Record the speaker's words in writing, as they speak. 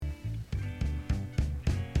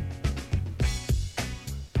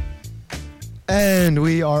And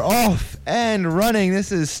we are off and running.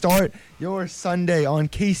 This is Start Your Sunday on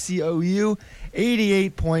KCOU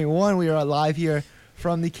 88.1. We are live here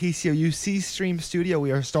from the KCOU C-Stream studio.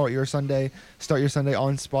 We are Start Your Sunday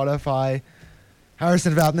on Spotify.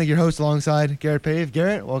 Harrison Vapnik, your host, alongside Garrett Pave.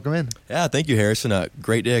 Garrett, welcome in. Yeah, thank you, Harrison. A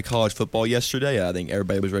great day of college football yesterday. I think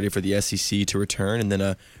everybody was ready for the SEC to return, and then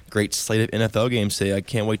a great slate of NFL games today. I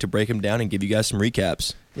can't wait to break them down and give you guys some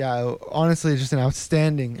recaps. Yeah, honestly, just an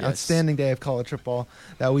outstanding day of college football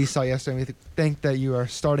that we saw yesterday. We think that you are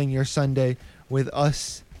starting your Sunday with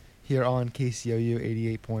us here on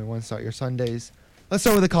KCOU 88.1. Start your Sundays. Let's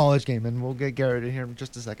start with the college game, and we'll get Garrett in here in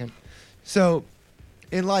just a second. So,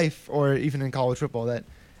 in life, or even in college football, that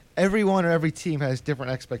everyone or every team has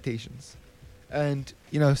different expectations. And,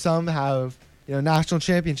 some have, national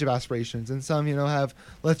championship aspirations, and some, have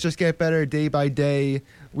let's just get better day by day,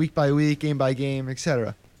 week by week, game by game,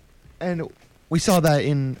 etc. And we saw that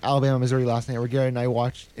in Alabama, Missouri last night, where Garrett and I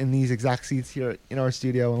watched in these exact seats here in our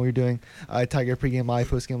studio when we were doing Tiger pregame live,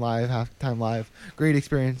 postgame live, halftime live. Great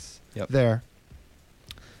experience there.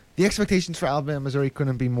 The expectations for Alabama, Missouri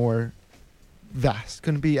couldn't be more vast,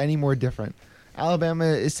 couldn't be any more different. Alabama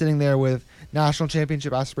is sitting there with national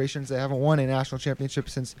championship aspirations. They haven't won a national championship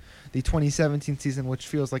since the 2017 season, which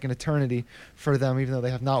feels like an eternity for them, even though they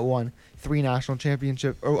have not won a national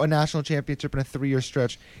championship in a 3-year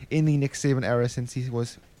stretch in the Nick Saban era since he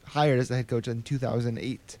was hired as the head coach in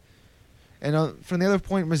 2008. And from the other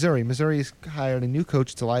point, Missouri has hired a new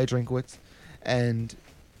coach, Talia Drinkwitz, and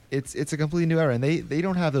it's a completely new era, and they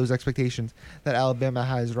don't have those expectations that Alabama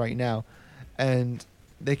has right now. And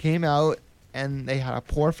they came out and they had a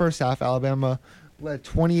poor first half. Alabama led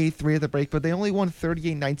 28-3 at the break, but they only won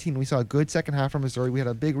 38-19. We saw a good second half from Missouri. We had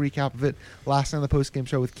a big recap of it last night on the postgame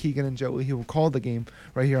show with Keegan and Joey, who called the game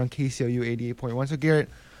right here on KCOU 88.1. So, Garrett,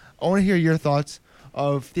 I want to hear your thoughts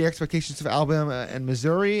of the expectations of Alabama and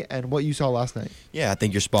Missouri and what you saw last night. Yeah, I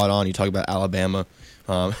think you're spot on. You talk about Alabama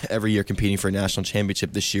every year competing for a national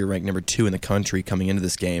championship. This year ranked number 2 in the country coming into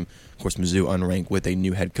this game. Of course, Mizzou unranked with a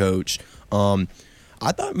new head coach.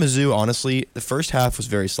 I thought Mizzou, honestly, the first half was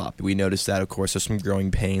very sloppy. We noticed that, of course, there's some growing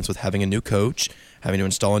pains with having a new coach, having to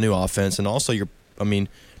install a new offense, and also trying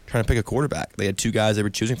to pick a quarterback. They had 2 guys they were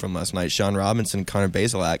choosing from last night, Sean Robinson and Connor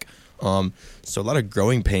Bazelak. So a lot of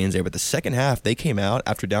growing pains there. But the second half, they came out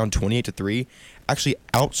after down 28-3, actually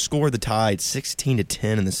outscored the Tide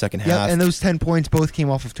 16-10 in the second half. Yeah, and those 10 points both came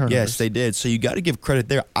off of turnovers. Yes, they did. So you got to give credit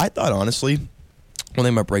there. I thought, honestly, one thing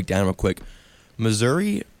I'm going to break down real quick,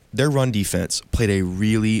 Missouri, their run defense played a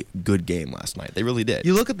really good game last night. They really did.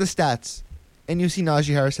 You look at the stats, and you see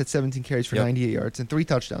Najee Harris had 17 carries for 98 yards and 3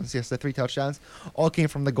 touchdowns. Yes, the 3 touchdowns all came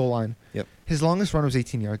from the goal line. Yep. His longest run was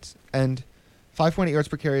 18 yards, and 5.8 yards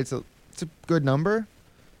per carry. It's a good number.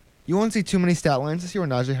 You won't see too many stat lines this year where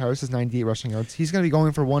Najee Harris has 98 rushing yards. He's going to be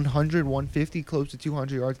going for 100, 150, close to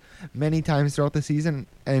 200 yards many times throughout the season,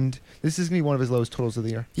 and this is going to be one of his lowest totals of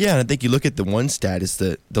the year. Yeah, and I think you look at the one stat is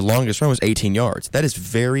that the longest run was 18 yards. That is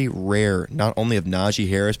very rare, not only of Najee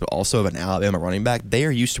Harris, but also of an Alabama running back. They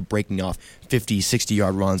are used to breaking off 50,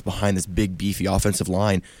 60-yard runs behind this big, beefy offensive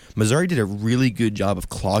line. Missouri did a really good job of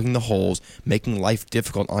clogging the holes, making life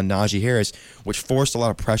difficult on Najee Harris, which forced a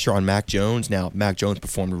lot of pressure on Mac Jones. Now, Mac Jones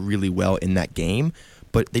performed really well in that game,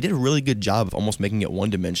 but they did a really good job of almost making it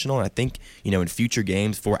one-dimensional. And I think, in future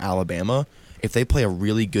games for Alabama, if they play a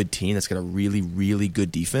really good team that's got a really, really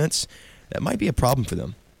good defense, that might be a problem for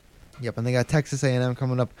them. Yep, and they got Texas A&M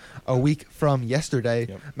coming up a week from yesterday.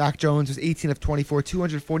 Yep. Mac Jones was 18 of 24,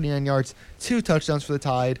 249 yards, 2 touchdowns for the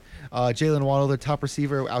Tide. Jalen Waddle, their top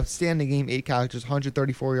receiver, outstanding game, 8 catches,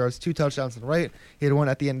 134 yards, 2 touchdowns on the right. He had one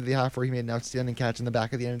at the end of the half where he made an outstanding catch in the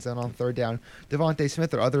back of the end zone on 3rd down. Devontae Smith,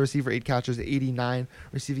 their other receiver, 8 catches, 89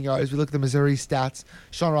 receiving yards. We look at the Missouri stats.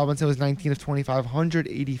 Sean Robinson was 19 of 25,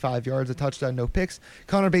 185 yards, a touchdown, no picks.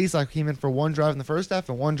 Connor Bazelak came in for 1 drive in the first half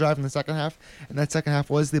and 1 drive in the second half, and that second half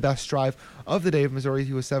was the best drive of the day of Missouri.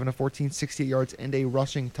 He was 7 of 14, 68 yards, and a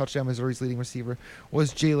rushing touchdown. Missouri's leading receiver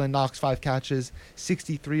was Jalen Knox, 5 catches,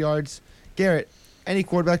 63 yards. Garrett, any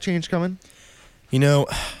quarterback change coming?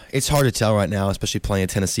 It's hard to tell right now, especially playing a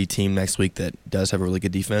Tennessee team next week that does have a really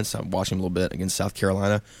good defense. I'm watching a little bit against South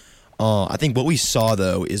Carolina. I think what we saw,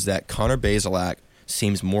 though, is that Connor Bazelak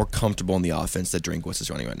seems more comfortable in the offense that Drinkwitz is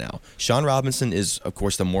running right now. Sean Robinson is, of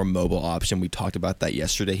course, the more mobile option. We talked about that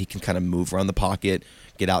yesterday. He can kind of move around the pocket,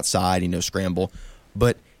 get outside, scramble.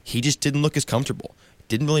 But he just didn't look as comfortable.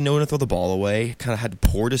 didn't really know when to throw the ball away, kind of had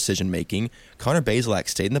poor decision making. Connor Bazelak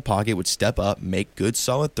stayed in the pocket, would step up, make good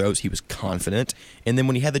solid throws. He was confident, and then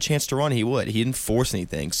when he had the chance to run, he would. He didn't force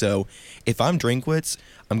anything. So if I'm Drinkwitz,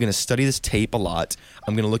 I'm going to study this tape a lot.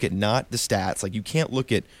 I'm going to look at not the stats. Like, you can't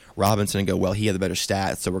look at Robinson and go, well, he had the better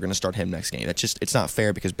stats, so we're going to start him next game. It's not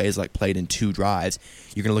fair because Bazelak played in 2 drives.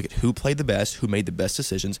 You're going to look at who played the best, who made the best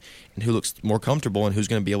decisions, and who looks more comfortable, and who's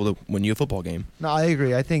going to be able to win you a football game. No, I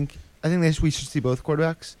agree. I think we should see both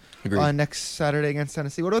quarterbacks next Saturday against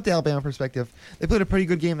Tennessee. What about the Alabama perspective? They played a pretty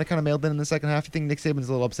good game. They kind of mailed it in the second half. You think Nick Saban's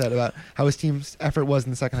a little upset about how his team's effort was in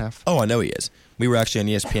the second half? Oh, I know he is. We were actually on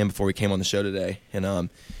ESPN before we came on the show today, and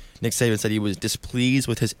Nick Saban said he was displeased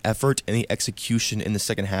with his effort and the execution in the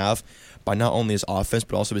second half by not only his offense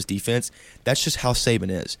but also his defense. That's just how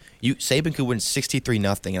Saban is. Saban could win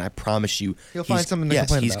 63-0, and I promise you, he'll find something to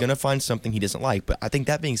complain about. He's going to find something he doesn't like. But I think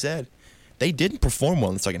that being said, they didn't perform well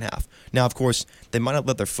in the second half. Now, of course, they might not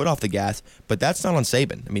let their foot off the gas, but that's not on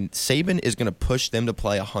Saban. I mean, Saban is going to push them to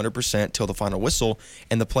play 100% till the final whistle,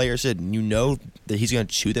 and the players did. And you know that he's going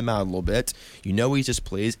to chew them out a little bit. You know he's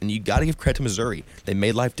displeased, and you got to give credit to Missouri. They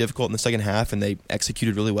made life difficult in the second half, and they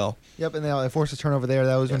executed really well. Yep, and they forced a turnover there.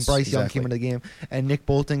 That was when Bryce Young came into the game, and Nick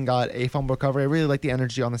Bolton got a fumble recovery. I really like the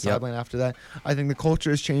energy on the sideline after that. I think the culture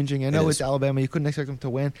is changing. I know it's Alabama. You couldn't expect them to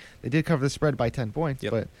win. They did cover the spread by 10 points,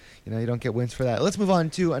 but you don't get wins for that. Let's move on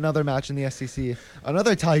to another match in the SEC.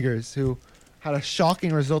 Another Tigers who had a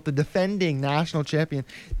shocking result. The defending national champion,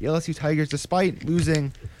 the LSU Tigers, despite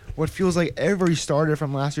losing what feels like every starter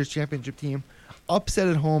from last year's championship team, upset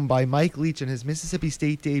at home by Mike Leach in his Mississippi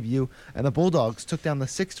State debut, and the Bulldogs took down the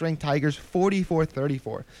 6th-ranked Tigers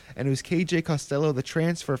 44-34. And it was KJ Costello, the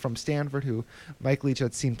transfer from Stanford, who Mike Leach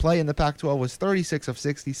had seen play in the Pac-12, was 36 of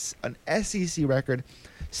 60, an SEC record,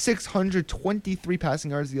 623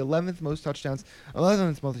 passing yards, the 11th most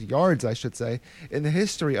most yards, I should say, in the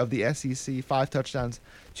history of the SEC. 5 touchdowns,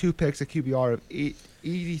 2 picks, a QBR of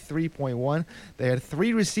 83.1. They had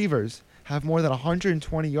 3 receivers have more than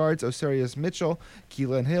 120 yards: Osarius Mitchell,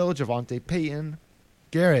 Keelan Hill, Javonte Payton.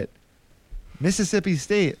 Garrett, Mississippi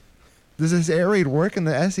State. Does this air raid work in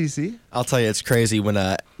the SEC? I'll tell you, it's crazy. When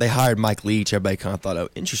they hired Mike Leach, everybody kind of thought, oh,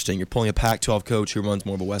 interesting. You're pulling a Pac-12 coach who runs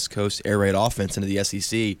more of a West Coast air raid offense into the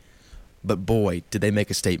SEC. But boy, did they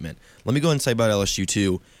make a statement. Let me go ahead and say about LSU,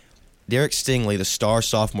 too. Derek Stingley, the star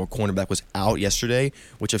sophomore cornerback, was out yesterday,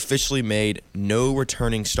 which officially made no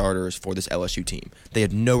returning starters for this LSU team. They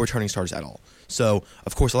had no returning starters at all. So,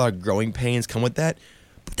 of course, a lot of growing pains come with that.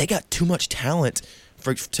 But they got too much talent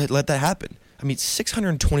to let that happen. I mean,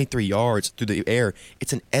 623 yards through the air.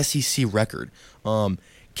 It's an SEC record.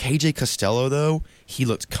 KJ Costello, though, he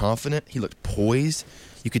looked confident. He looked poised.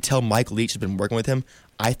 You could tell Mike Leach has been working with him.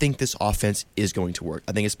 I think this offense is going to work.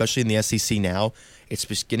 I think especially in the SEC now, it's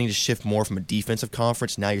just getting to shift more from a defensive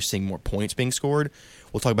conference. Now you're seeing more points being scored.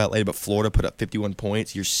 We'll talk about it later, but Florida put up 51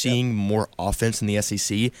 points. You're seeing more offense in the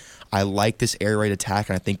SEC. I like this air raid attack,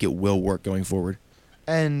 and I think it will work going forward.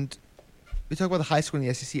 And we talk about the high score in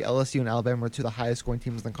the SEC. LSU and Alabama were two of the highest scoring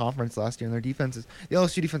teams in the conference last year, and their defenses. The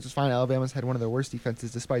LSU defense was fine. Alabama's had one of their worst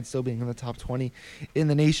defenses, despite still being in the top 20 in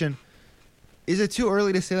the nation. Is it too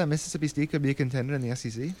early to say that Mississippi State could be a contender in the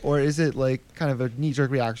SEC? Or is it like kind of a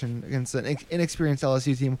knee-jerk reaction against an inexperienced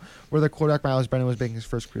LSU team where their quarterback Miles Brennan was making his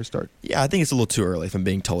first career start? Yeah, I think it's a little too early, if I'm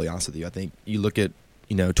being totally honest with you. I think you look at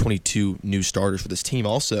 22 new starters for this team.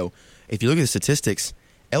 Also, if you look at the statistics,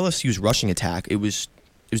 LSU's rushing attack, it was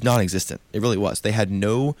non-existent. It really was. They had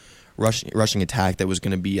no rushing attack that was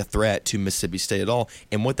going to be a threat to Mississippi State at all.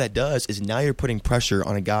 And what that does is now you're putting pressure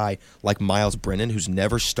on a guy like Miles Brennan, who's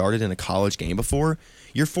never started in a college game before.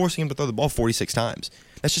 You're forcing him to throw the ball 46 times.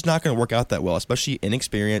 That's just not going to work out that well, especially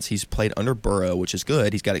inexperience. He's played under Burrow, which is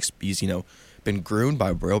good. He's been groomed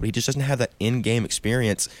by Burrow, but he just doesn't have that in-game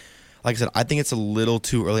experience. Like I said, I think it's a little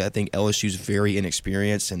too early. I think LSU's very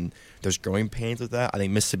inexperienced, and there's growing pains with that. I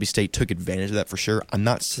think Mississippi State took advantage of that for sure. I'm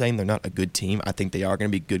not saying they're not a good team. I think they are going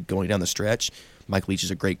to be good going down the stretch. Mike Leach is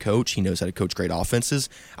a great coach. He knows how to coach great offenses.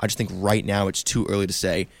 I just think right now it's too early to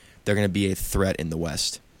say they're going to be a threat in the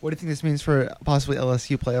West. What do you think this means for possibly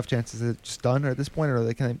LSU playoff chances? Is it just done at this point,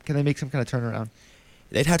 or can they make some kind of turnaround?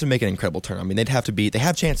 They'd have to make an incredible turn. I mean, they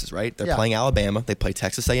have chances, right? They're playing Alabama. They play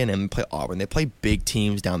Texas A&M. They play Auburn. They play big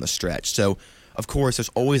teams down the stretch. So, of course, there's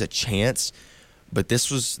always a chance. But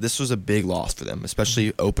this was a big loss for them,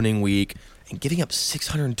 especially opening week and giving up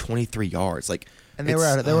 623 yards. And they were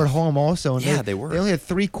at home also. And they were. They only had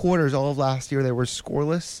 3 quarters all of last year. They were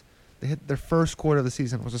scoreless. They hit their first quarter of the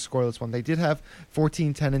season was a scoreless one. They did have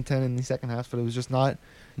 14, 10, and 10 in the second half, but it was just not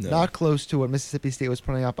close to what Mississippi State was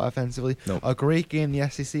putting up offensively. Nope. A great game in the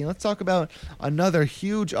SEC. And let's talk about another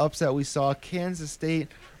huge upset we saw. Kansas State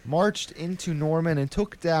marched into Norman and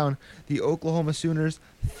took down the Oklahoma Sooners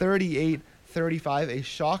 38-35, a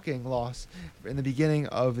shocking loss in the beginning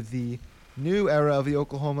of the new era of the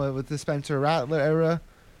Oklahoma with the Spencer Rattler era.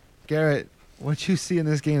 Garrett, what you see in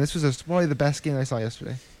this game? This was probably the best game I saw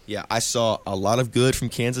yesterday. Yeah, I saw a lot of good from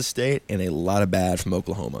Kansas State and a lot of bad from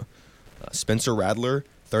Oklahoma. Spencer Rattler,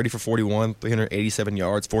 30 for 41, 387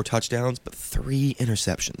 yards, 4 touchdowns, but 3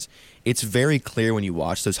 interceptions. It's very clear when you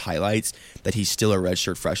watch those highlights that he's still a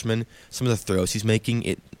redshirt freshman. Some of the throws he's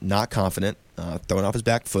making, not confident, throwing off his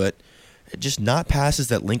back foot, just not passes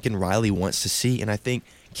that Lincoln Riley wants to see. And I think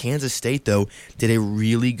Kansas State, though, did a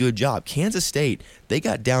really good job. Kansas State, they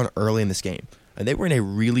got down early in this game, and they were in a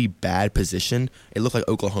really bad position. It looked like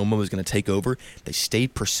Oklahoma was going to take over. They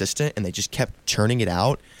stayed persistent, and they just kept churning it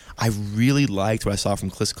out. I really liked what I saw from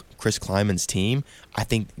Chris Kleiman's team. I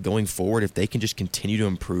think going forward, if they can just continue to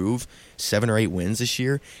improve 7 or 8 wins this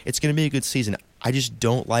year, it's going to be a good season. I just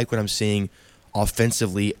don't like what I'm seeing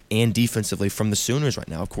offensively and defensively from the Sooners right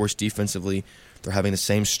now. Of course, defensively, they're having the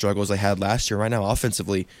same struggles they had last year. Right now,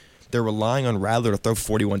 offensively, they're relying on Rattler to throw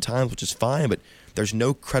 41 times, which is fine, but there's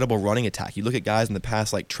no credible running attack. You look at guys in the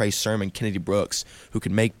past like Trey Sermon, Kennedy Brooks, who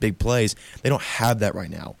can make big plays. They don't have that right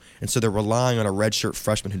now. And so they're relying on a redshirt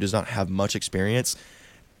freshman who does not have much experience.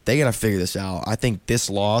 They got to figure this out. I think this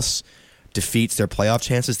loss defeats their playoff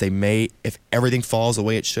chances. They may, if everything falls the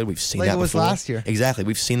way it should. We've seen that before. Like it was last year. Exactly.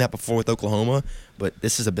 We've seen that before with Oklahoma, but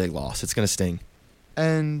this is a big loss. It's going to sting.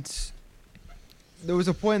 And there was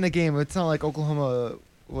a point in the game, it's not like Oklahoma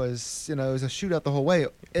was, it was a shootout the whole way.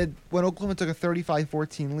 When Oklahoma took a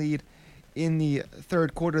 35-14 lead in the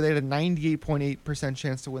third quarter, they had a 98.8%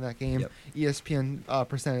 chance to win that game. Yep. ESPN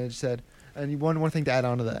percentage said. And one more thing to add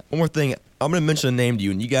on to that. One more thing. I'm going to mention a name to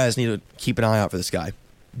you, and you guys need to keep an eye out for this guy.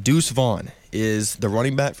 Deuce Vaughn is the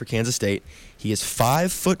running back for Kansas State. He is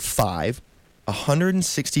 5'5",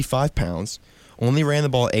 165 pounds, only ran the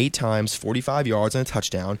ball 8 times, 45 yards, and a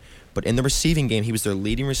touchdown. But in the receiving game, he was their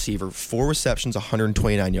leading receiver, 4 receptions,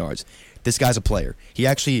 129 yards. This guy's a player. He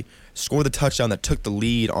actually scored the touchdown that took the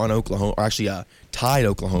lead on Oklahoma, or actually tied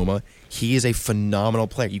Oklahoma. He is a phenomenal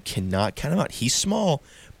player. You cannot count him out. He's small,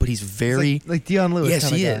 but he's very... Like Deion Lewis. Yes,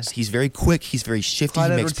 he is. He's very quick. He's very shifty. He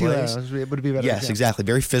makes plays. Would be better. Yes, exactly.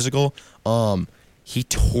 Very physical. He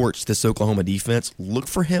torched this Oklahoma defense. Look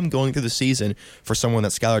for him going through the season for someone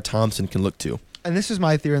that Skylar Thompson can look to. And this is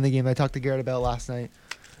my theory in the game that I talked to Garrett about last night.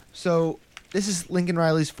 So this is Lincoln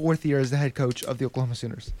Riley's 4th year as the head coach of the Oklahoma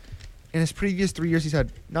Sooners. In his previous 3 years, he's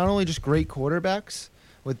had not only just great quarterbacks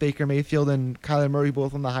with Baker Mayfield and Kyler Murray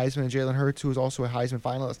both on the Heisman, and Jalen Hurts, who was also a Heisman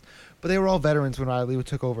finalist, but they were all veterans when Riley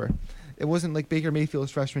took over. It wasn't like Baker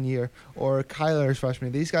Mayfield's freshman year or Kyler's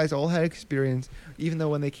freshman year. These guys all had experience, even though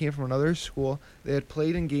when they came from another school, they had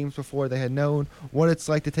played in games before. They had known what it's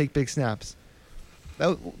like to take big snaps.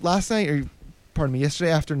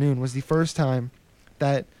 Yesterday afternoon was the first time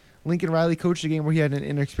that Lincoln Riley coached a game where he had an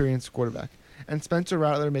inexperienced quarterback. And Spencer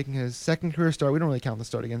Rattler making his second career start. We don't really count the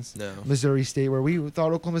start against Missouri State, where we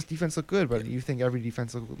thought Oklahoma's defense looked good, but you think every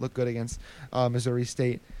defense looked good against Missouri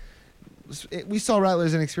State. We saw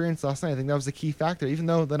Rattler's inexperience last night. I think that was the key factor. Even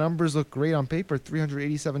though the numbers look great on paper,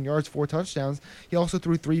 387 yards, 4 touchdowns, he also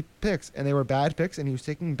threw 3 picks, and they were bad picks, and he was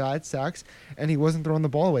taking bad sacks, and he wasn't throwing the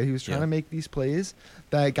ball away. He was trying to make these plays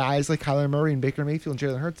that guys like Kyler Murray and Baker Mayfield and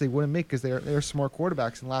Jalen Hurts, they wouldn't make because they're smart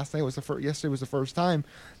quarterbacks. And yesterday was the first time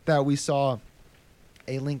that we saw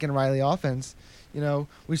a Lincoln Riley offense.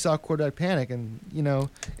 We saw quarterback panic, and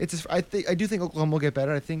I do think Oklahoma will get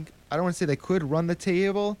better. I don't want to say they could run the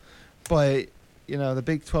table, but the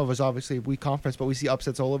Big 12 is obviously a weak conference, but we see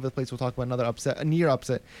upsets all over the place. We'll talk about another upset, a near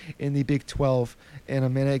upset in the Big 12 in a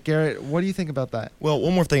minute. Garrett, what do you think about that? Well,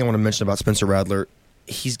 one more thing I want to mention about Spencer Rattler.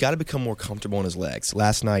 He's got to become more comfortable on his legs.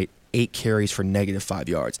 Last night, 8 carries for -5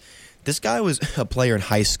 yards. This guy was a player in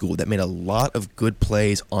high school that made a lot of good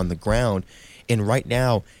plays on the ground, and right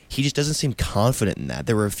now, he just doesn't seem confident in that.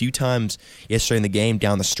 There were a few times yesterday in the game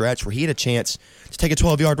down the stretch where he had a chance to take a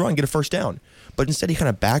 12-yard run and get a first down. But instead, he kind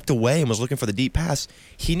of backed away and was looking for the deep pass.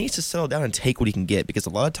 He needs to settle down and take what he can get, because a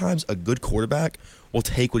lot of times a good quarterback will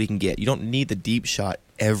take what he can get. You don't need the deep shot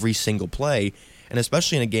every single play, and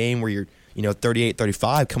especially in a game where you're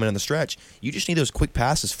 38-35 coming on the stretch, you just need those quick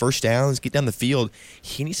passes, first downs, get down the field.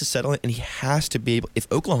 He needs to settle it, and he has to be able – if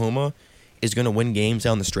Oklahoma is going to win games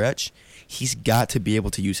down the stretch, he's got to be able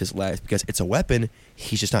to use his legs, because it's a weapon.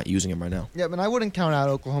 He's just not using them right now. Yeah, but I wouldn't count out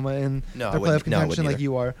Oklahoma in their playoff contention like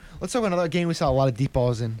you are. Let's talk about another game we saw a lot of deep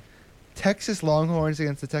balls in. Texas Longhorns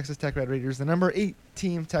against the Texas Tech Red Raiders. The number 8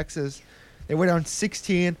 team, Texas, they were down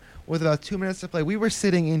 16 with about 2 minutes to play. We were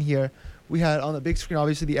sitting in here. We had on the big screen,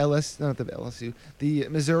 obviously, the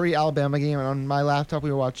Missouri-Alabama game. And on my laptop,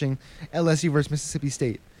 we were watching LSU versus Mississippi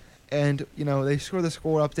State. And, they scored the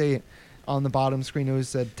score update on the bottom screen. It was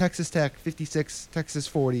said Texas Tech 56, Texas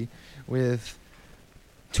 40 with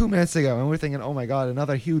 2 minutes ago. And we're thinking, oh, my God,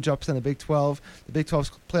 another huge upset in the Big 12. The Big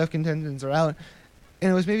 12's playoff contentions are out. And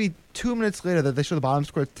it was maybe 2 minutes later that they showed the bottom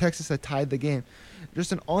score. Texas had tied the game.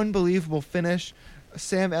 Just an unbelievable finish.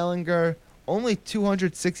 Sam Ehlinger, only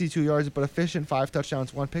 262 yards, but efficient, 5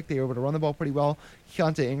 touchdowns, 1 pick. They were able to run the ball pretty well.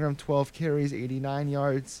 Keontae Ingram, 12 carries, 89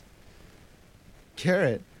 yards.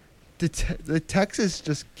 Garrett, did the Texas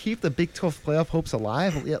just keep the Big 12 playoff hopes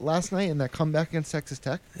alive last night in that comeback against Texas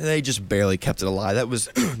Tech? They just barely kept it alive. That was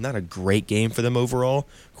not a great game for them overall.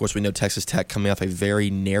 Of course, we know Texas Tech coming off a very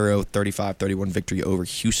narrow 35-31 victory over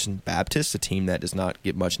Houston Baptist, a team that does not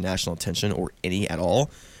get much national attention or any at all.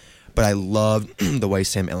 But I loved the way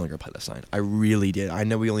Sam Ehlinger played last night. I really did. I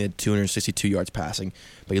know we only had 262 yards passing,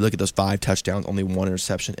 but you look at those 5 touchdowns, only 1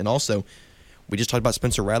 interception. And also, we just talked about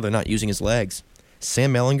Spencer Rattler not using his legs.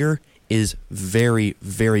 Sam Ehlinger is very,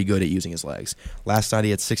 very good at using his legs. Last night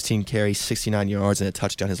he had 16 carries, 69 yards, and a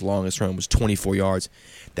touchdown. His longest run was 24 yards.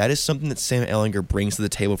 That is something that Sam Ehlinger brings to the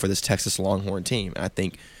table for this Texas Longhorn team. And I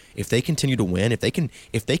think if they continue to win, if they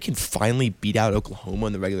can finally beat out Oklahoma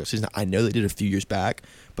in the regular season, I know they did a few years back,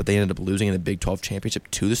 but they ended up losing in the Big 12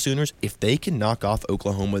 championship to the Sooners. If they can knock off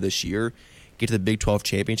Oklahoma this year, get to the Big 12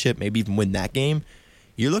 championship, maybe even win that game,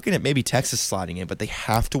 you're looking at maybe Texas sliding in, but they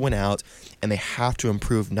have to win out, and they have to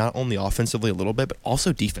improve not only offensively a little bit, but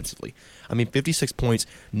also defensively. I mean, 56 points.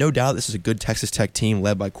 No doubt this is a good Texas Tech team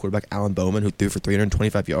led by quarterback Alan Bowman, who threw for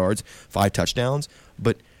 325 yards, 5 touchdowns,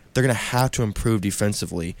 but they're going to have to improve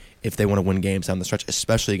defensively if they want to win games down the stretch,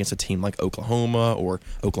 especially against a team like Oklahoma or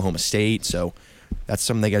Oklahoma State. So that's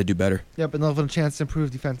something they got to do better. Yep, and they'll have a chance to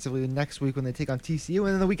improve defensively next week when they take on TCU, and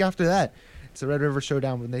then the week after that, it's the Red River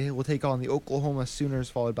Showdown when they will take on the Oklahoma Sooners,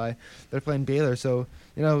 followed by they're playing Baylor. So,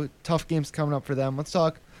 tough games coming up for them. Let's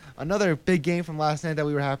talk another big game from last night that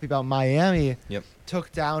we were happy about. Miami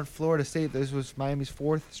took down Florida State. This was Miami's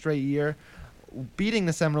 4th straight year beating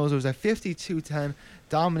the Seminoles. It was a 52-10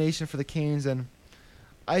 domination for the Canes. And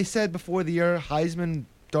I said before the year, Heisman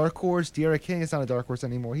dark horse, D'Eriq King is not a dark horse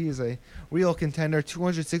anymore. He is a real contender.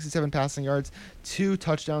 267 passing yards, 2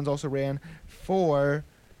 touchdowns, also ran for...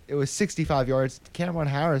 It was 65 yards. Cameron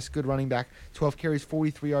Harris, good running back, 12 carries,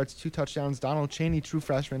 43 yards, 2 touchdowns. Donald Chaney, true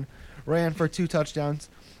freshman, ran for 2 touchdowns.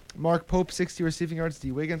 Mark Pope, 60 receiving yards.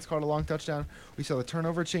 D. Wiggins caught a long touchdown. We saw the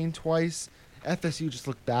turnover chain twice. FSU just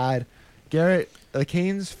looked bad. Garrett, the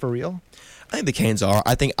Canes for real? I think the Canes are.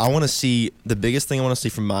 I think I want to see, the biggest thing I want to see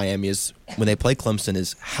from Miami is when they play Clemson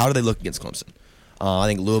is how do they look against Clemson? I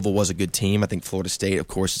think Louisville was a good team. I think Florida State, of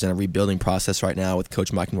course, is in a rebuilding process right now with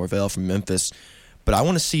Coach Mike Norvell from Memphis. But I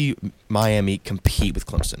want to see Miami compete with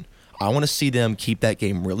Clemson. I want to see them keep that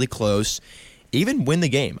game really close, even win the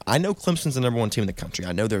game. I know Clemson's the number 1 team in the country.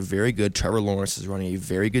 I know they're very good. Trevor Lawrence is running a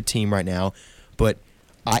very good team right now. But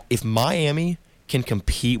if Miami can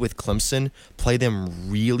compete with Clemson, play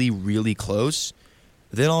them really, really close,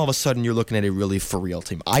 then all of a sudden you're looking at a really for-real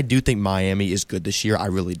team. I do think Miami is good this year. I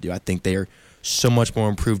really do. I think they are so much more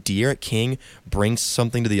improved. D'Eriq King brings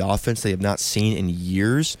something to the offense they have not seen in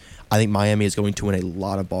years. I think Miami is going to win a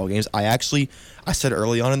lot of ball games. I said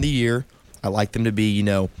early on in the year, I like them to be,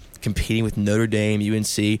 competing with Notre Dame,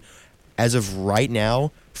 UNC. As of right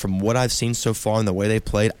now, from what I've seen so far and the way they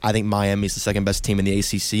played, I think Miami is the second best team in the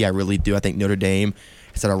ACC. I really do. I think Notre Dame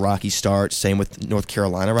has had a rocky start. Same with North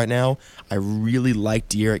Carolina right now. I really like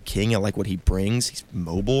D'Eriq King. I like what he brings. He's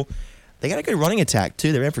mobile. They got a good running attack,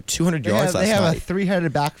 too. They ran for 200 yards last night. They have a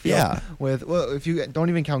 3-headed backfield with, if you don't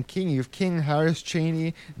even count King, you have King, Harris,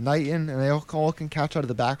 Chaney, Knighton, and they all can catch out of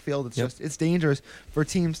the backfield. It's dangerous for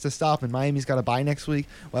teams to stop, and Miami's got a bye next week,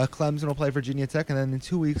 while Clemson will play Virginia Tech, and then in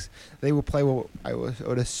 2 weeks they will play what I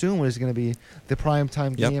would assume is going to be the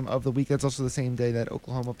primetime game of the week. That's also the same day that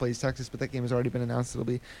Oklahoma plays Texas, but that game has already been announced. It'll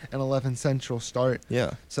be an 11 Central start.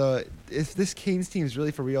 Yeah. So if this Canes team is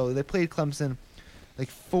really for real, they played Clemson like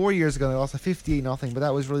 4 years ago. They lost a 58-0, but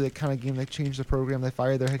that was really the kind of game that changed the program. They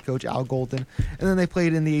fired their head coach Al Golden, and then they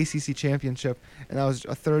played in the ACC championship, and that was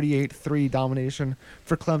a 38-3 domination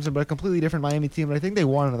for Clemson, but a completely different Miami team. But I think they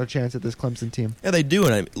want another chance at this Clemson team. Yeah, they do.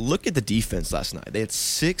 And look at the defense last night. They had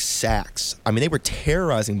 6 sacks. I mean, they were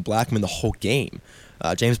terrorizing Blackman the whole game.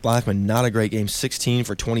 James Blackman, not a great game. 16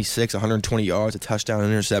 for 26, 120 yards, a touchdown,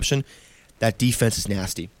 and interception. That defense is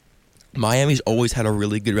nasty. Miami's always had a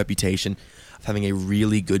really good reputation of having a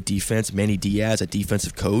really good defense. Manny Diaz, a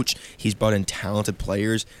defensive coach, he's brought in talented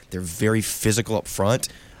players. They're very physical up front.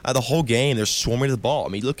 The whole game, they're swarming to the ball. I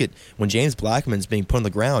mean, look at when James Blackman's being put on the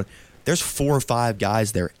ground, there's 4 or 5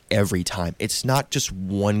 guys there every time. It's not just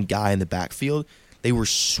one guy in the backfield. They were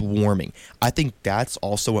swarming. I think that's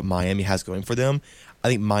also what Miami has going for them. I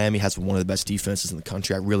think Miami has one of the best defenses in the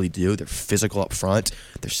country. I really do. They're physical up front.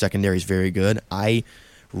 Their secondary is very good. I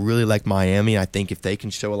really like Miami. I think if they can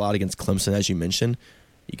show a lot against Clemson, as you mentioned,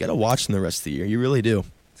 you got to watch them the rest of the year. You really do.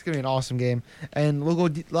 It's going to be an awesome game. And we'll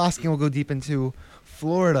go last game we'll go deep into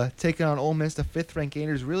Florida taking on Ole Miss, the 5th-ranked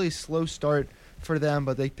Gators. Really slow start for them,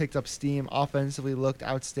 but they picked up steam. Offensively looked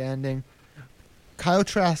outstanding. Kyle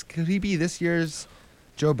Trask, could he be this year's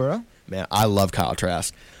Joe Burrow? Man, I love Kyle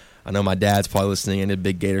Trask. I know my dad's probably listening and a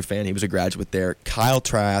big Gator fan. He was a graduate there. Kyle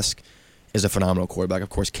Trask is a phenomenal quarterback. Of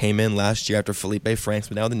course, came in last year after Felipe Franks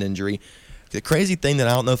went down with an injury. The crazy thing that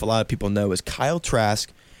I don't know if a lot of people know is Kyle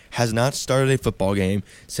Trask has not started a football game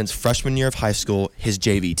since freshman year of high school, his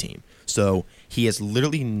JV team. So he has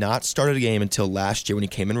literally not started a game until last year when he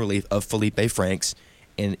came in relief of Felipe Franks.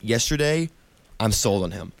 And yesterday, I'm sold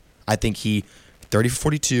on him. I think he 30 for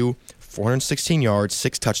 42, 416 yards,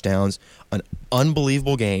 6 touchdowns, an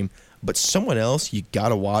unbelievable game. But someone else you got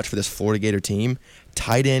to watch for this Florida Gator team,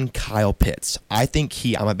 tight end Kyle Pitts. I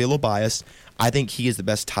might be a little biased, I think he is the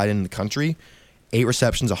best tight end in the country. 8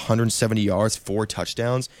 receptions, 170 yards, 4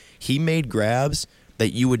 touchdowns. He made grabs that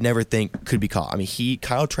you would never think could be caught. I mean,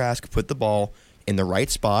 Kyle Trask put the ball in the right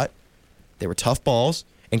spot. They were tough balls,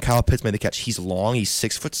 and Kyle Pitts made the catch. He's long. He's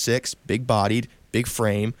 6'6", big-bodied, big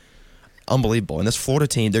frame. Unbelievable. And this Florida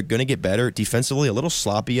team, they're going to get better. Defensively, a little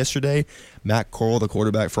sloppy yesterday. Matt Corral, the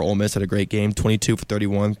quarterback for Ole Miss, had a great game. 22 for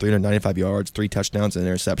 31, 395 yards, 3 touchdowns, and an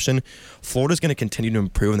interception. Florida's going to continue to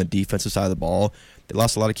improve on the defensive side of the ball. They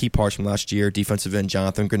lost a lot of key parts from last year. Defensive end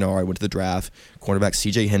Jonathan Grenard went to the draft. Cornerback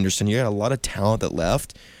C.J. Henderson. You got a lot of talent that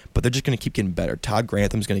left, but they're just going to keep getting better. Todd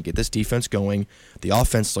Grantham's going to get this defense going. The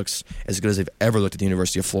offense looks as good as they've ever looked at the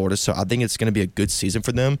University of Florida, so I think it's going to be a good season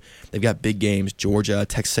for them. They've got big games, Georgia,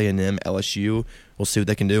 Texas A&M, LSU. We'll see what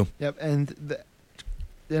they can do. Yep, and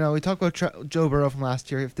we talked about Joe Burrow from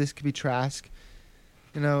last year. If this could be Trask,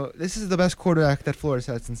 this is the best quarterback that Florida's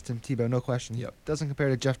had since Tim Tebow, no question. Yep. Doesn't compare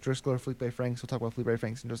to Jeff Driscoll or Felipe Franks. We'll talk about Felipe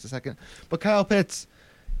Franks in just a second. But Kyle Pitts,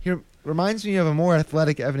 he reminds me of a more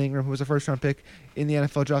athletic Evan Ingram, who was a first-round pick in the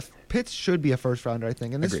NFL draft. Pitts should be a first-rounder, I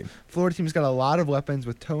think. And this Florida team's got a lot of weapons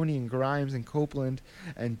with Tony and Grimes and Copeland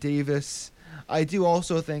and Davis. I do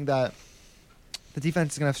also think that the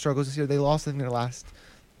defense is going to have struggles this year. They lost, I think,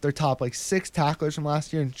 their top 6 tacklers from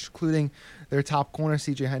last year, including their top corner,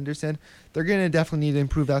 C.J. Henderson. They're going to definitely need to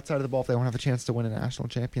improve that side of the ball if they want to have a chance to win a national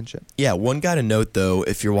championship. Yeah, one guy to note, though,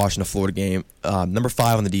 if you're watching a Florida game, number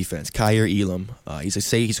 5 on the defense, Kyer Elam. He's a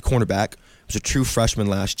cornerback. Was a true freshman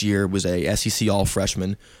last year, was a SEC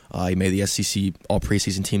All-Freshman. He made the SEC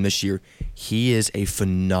All-Preseason team this year. He is a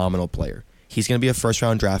phenomenal player. He's going to be a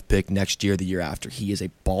first-round draft pick next year, the year after. He is a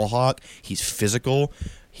ball hawk. He's physical.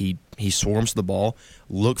 He swarms the ball.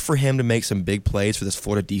 Look for him to make some big plays for this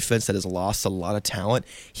Florida defense that has lost a lot of talent.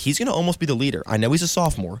 He's going to almost be the leader. I know he's a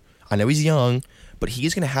sophomore. I know he's young, but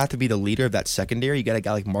he's going to have to be the leader of that secondary. You got a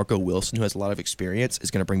guy like Marco Wilson who has a lot of experience, is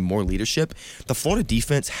going to bring more leadership. The Florida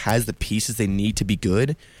defense has the pieces they need to be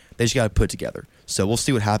good. They just got to put it together. So we'll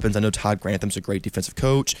see what happens. I know Todd Grantham's a great defensive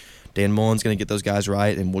coach. Dan Mullen's going to get those guys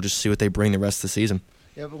right, and we'll just see what they bring the rest of the season.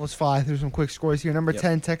 Yep, it was 5. There's some quick scores here. Number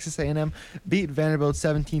 10, Texas A&M beat Vanderbilt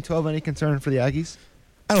 17-12. Any concern for the Aggies?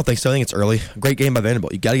 I don't think so. I think it's early. Great game by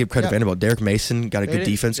Vanderbilt. You got to give credit to Vanderbilt. Derek Mason got a good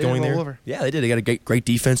defense going there. Over. Yeah, they did. They got a great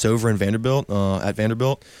defense over in Vanderbilt, at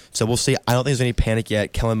Vanderbilt. So we'll see. I don't think there's any panic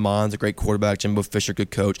yet. Kellen Mond's a great quarterback. Jimbo Fisher,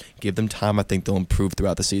 good coach. Give them time. I think they'll improve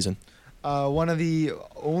throughout the season. One of the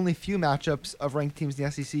only few matchups of ranked teams in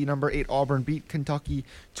the SEC, number 8 Auburn beat Kentucky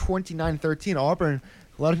 29-13. Auburn,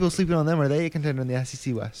 a lot of people sleeping on them. Are they a contender in the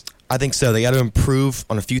SEC West? I think so. They got to improve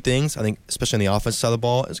on a few things. I think, especially on the offensive side of the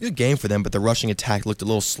ball. It was a good game for them, but the rushing attack looked a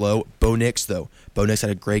little slow. Bo Nix, though. Bo Nix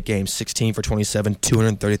had a great game, 16 for 27,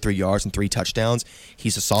 233 yards and 3 touchdowns.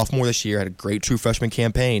 He's a sophomore this year, had a great true freshman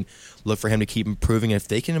campaign. Look for him to keep improving. And if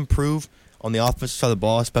they can improve on the offensive side of the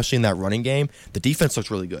ball, especially in that running game, the defense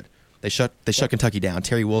looks really good. They shut Kentucky down.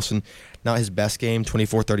 Terry Wilson, not his best game,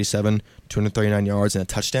 24-37, 239 yards and a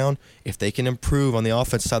touchdown. If they can improve on the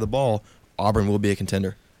offensive side of the ball, Auburn will be a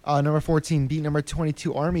contender. Number 14 beat number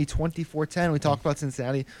 22 Army 24-10. We talked about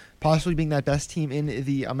Cincinnati possibly being that best team in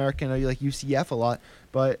the American. I know you like UCF a lot,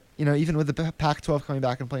 but even with the Pac-12 coming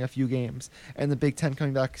back and playing a few games and the Big Ten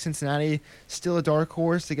coming back, Cincinnati still a dark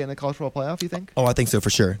horse to get in the college football playoff. You think? Oh, I think so for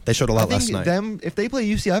sure. They showed a lot last night. If they play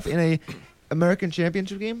UCF in a American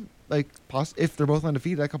championship game, if they're both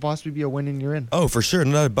undefeated, that could possibly be a win and you're in. Oh, for sure,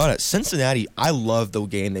 no doubt about it. Cincinnati, I love the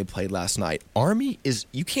game they played last night. Army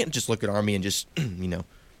you can't just look at Army and just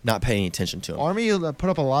not pay any attention to them. Army put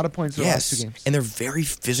up a lot of points in the last 2 games. And they're very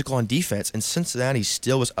physical on defense, and Cincinnati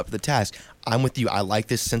still was up to the task. I'm with you. I like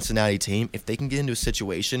this Cincinnati team. If they can get into a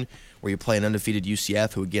situation where you play an undefeated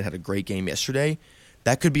UCF, who again had a great game yesterday,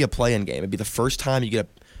 that could be a play-in game. It'd be the first time you get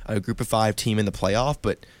a Group of 5 team in the playoff,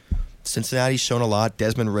 but Cincinnati's shown a lot.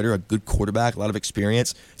 Desmond Ridder, a good quarterback, a lot of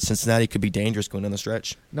experience. Cincinnati could be dangerous going down the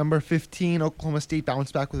stretch. Number 15, Oklahoma State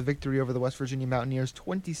bounced back with a victory over the West Virginia Mountaineers,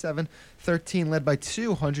 27-13, led by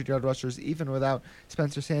 200-yard rushers, even without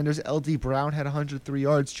Spencer Sanders. L.D. Brown had 103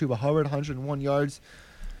 yards. Chuba Hubbard, 101 yards.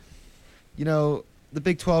 The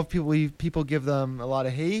Big 12, people give them a lot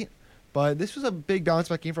of hate. But this was a big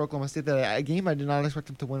bounce-back game for Oklahoma State, a game I did not expect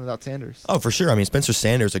them to win without Sanders. Oh, for sure. I mean, Spencer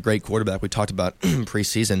Sanders, a great quarterback. We talked about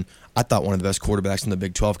preseason. I thought one of the best quarterbacks in the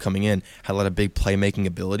Big 12 coming in, had a lot of big playmaking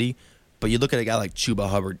ability. But you look at a guy like Chuba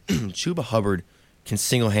Hubbard. Chuba Hubbard can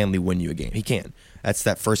single-handedly win you a game. He can. That's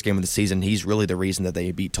that first game of the season. He's really the reason that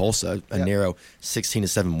they beat Tulsa, a narrow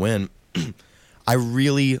 16-7 win. I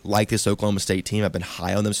really like this Oklahoma State team. I've been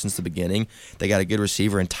high on them since the beginning. They got a good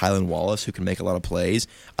receiver in Tylan Wallace who can make a lot of plays.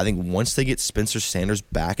 I think once they get Spencer Sanders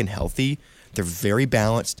back and healthy, they're very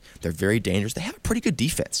balanced. They're very dangerous. They have a pretty good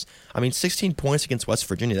defense. I mean, 16 points against West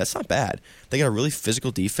Virginia, that's not bad. They got a really physical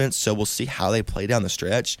defense, so we'll see how they play down the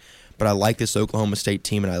stretch. But I like this Oklahoma State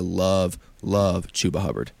team, and I love Chuba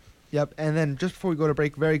Hubbard. Yep, and then just before we go to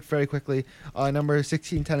break, very, very quickly, number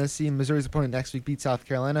 16, Tennessee, Missouri's opponent next week beat South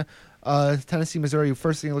Carolina. Tennessee, Missouri,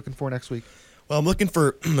 first thing you're looking for next week? Well, I'm looking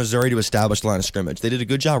for Missouri to establish the line of scrimmage. They did a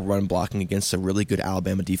good job run blocking against a really good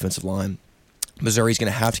Alabama defensive line. Missouri's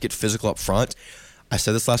going to have to get physical up front. I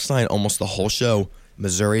said this last night, almost the whole show.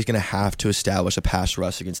 Missouri's going to have to establish a pass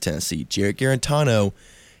rush against Tennessee. Jarrett Garantano,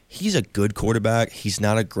 he's a good quarterback. He's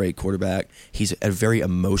not a great quarterback. He's a very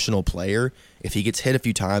emotional player. If he gets hit a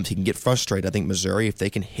few times, he can get frustrated. I think Missouri, if they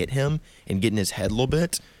can hit him and get in his head a little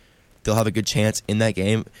bit, they'll have a good chance in that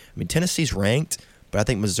game. I mean, Tennessee's ranked, but I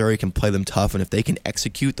think Missouri can play them tough, and if they can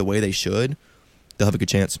execute the way they should, they'll have a good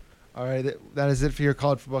chance. All right, that is it for your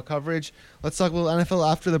college football coverage. Let's talk about NFL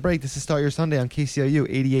after the break. This is Start Your Sunday on KCOU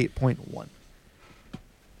 88.1.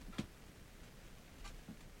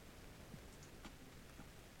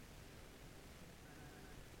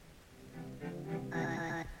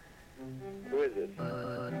 Who is this?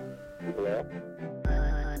 Hello? Hello?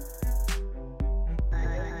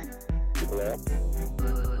 Hello?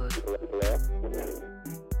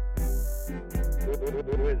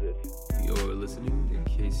 Who is this? You're listening to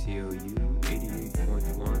KCOU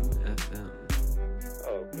 88.1 FM.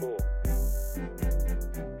 Oh, cool.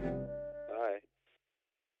 Hi.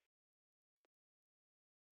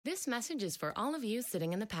 This message is for all of you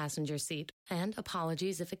sitting in the passenger seat. And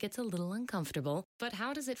apologies if it gets a little uncomfortable, but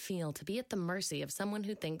how does it feel to be at the mercy of someone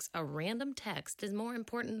who thinks a random text is more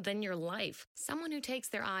important than your life? Someone who takes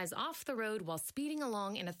their eyes off the road while speeding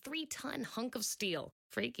along in a 3-ton hunk of steel.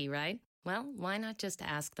 Freaky, right? Well, why not just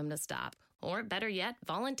ask them to stop? Or better yet,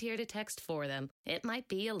 volunteer to text for them. It might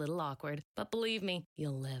be a little awkward, but believe me,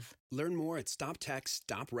 you'll live. Learn more at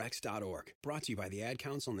StopTextStopWrecks.org. Brought to you by the Ad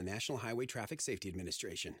Council and the National Highway Traffic Safety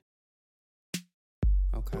Administration.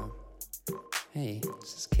 Okay. Hey,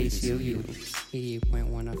 this is KCOU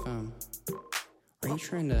 88.1 FM. Are you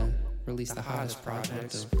trying to release the hottest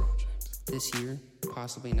project of this year,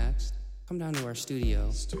 possibly next? Come down to our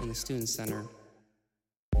studio in the Student Center,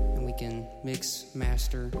 and we can mix,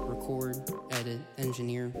 master, record, edit,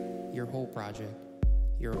 engineer your whole project,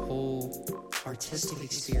 your whole artistic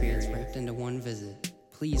experience wrapped into one visit.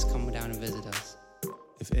 Please come down and visit us.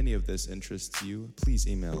 If any of this interests you, please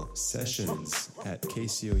email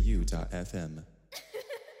sessions@kcou.fm.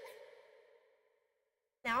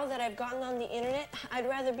 Now that I've gotten on the internet, I'd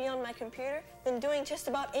rather be on my computer than doing just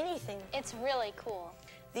about anything. It's really cool.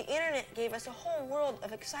 The internet gave us a whole world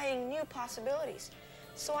of exciting new possibilities.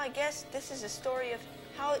 So I guess this is a story of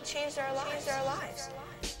how it changed our lives.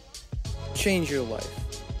 Change your life.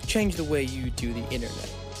 Change the way you do the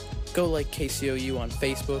internet. Go like KCOU on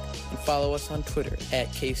Facebook and follow us on Twitter at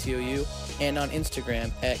KCOU and on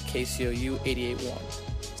Instagram at KCOU881.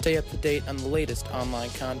 Stay up to date on the latest online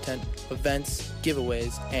content, events,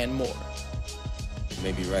 giveaways, and more. You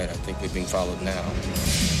may be right. I think we're being followed now.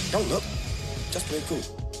 Don't look. Just play cool.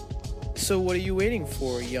 So what are you waiting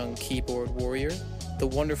for, young keyboard warrior? The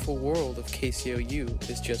wonderful world of KCOU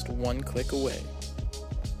is just one click away.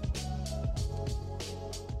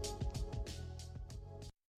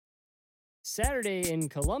 Saturday in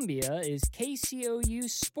Columbia is KCOU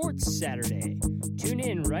Sports Saturday. Tune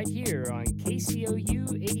in right here on KCOU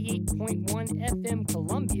 88.1 FM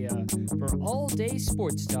Columbia for all-day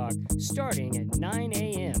sports talk starting at 9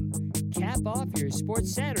 a.m. Cap off your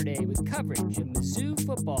Sports Saturday with coverage of Mizzou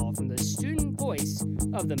football from the student voice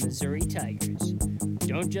of the Missouri Tigers.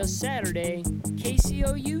 Don't just Saturday,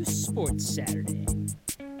 KCOU Sports Saturday.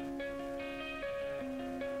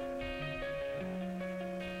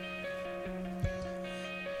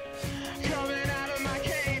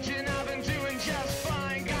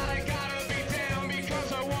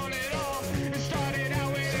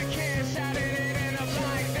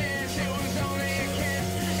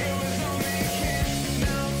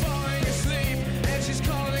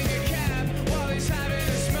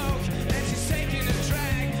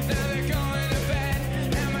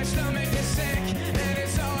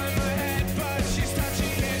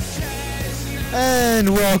 And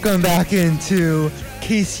welcome back into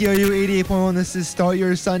KCOU 88.1. This is Start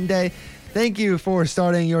Your Sunday. Thank you for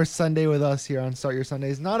starting your Sunday with us here on Start Your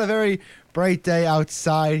Sundays. Not a very bright day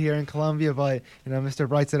outside here in Columbia, but Mr.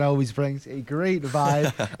 Brightside always brings a great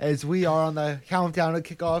vibe as we are on the countdown to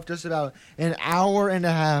kick off just about an hour and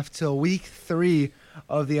a half till week 3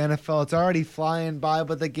 of the NFL. It's already flying by,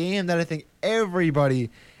 but the game that I think everybody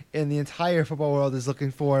in the entire football world is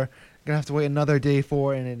looking for, gonna have to wait another day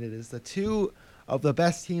for, and it is the two of the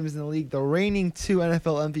best teams in the league, the reigning 2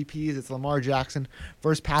 NFL MVPs. It's Lamar Jackson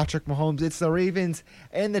versus Patrick Mahomes. It's the Ravens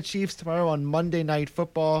and the Chiefs tomorrow on Monday Night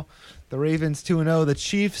Football. The Ravens 2-0, the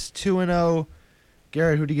Chiefs 2-0.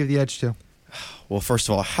 Garrett, who do you give the edge to? Well, first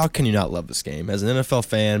of all, how can you not love this game? As an NFL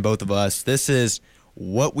fan, both of us, this is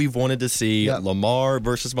what we've wanted to see. Yep. Lamar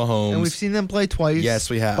versus Mahomes. And we've seen them play twice. Yes,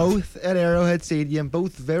 we have. Both at Arrowhead Stadium.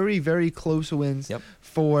 Both very, very close wins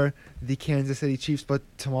for the Kansas City Chiefs. But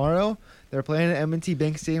tomorrow, they're playing at M&T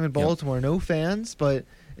Bank Stadium in Baltimore. Yep. No fans, but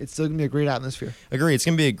it's still going to be a great atmosphere. Agree. It's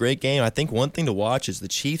going to be a great game. I think one thing to watch is the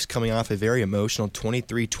Chiefs coming off a very emotional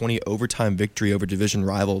 23-20 overtime victory over division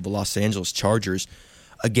rival, the Los Angeles Chargers.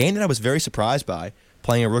 A game that I was very surprised by.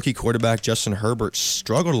 Playing a rookie quarterback, Justin Herbert,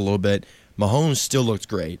 struggled a little bit. Mahomes still looked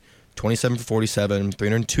great. 27 for 47,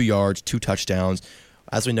 302 yards, 2 touchdowns.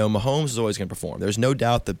 As we know, Mahomes is always going to perform. There's no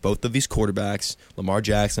doubt that both of these quarterbacks, Lamar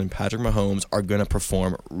Jackson and Patrick Mahomes, are going to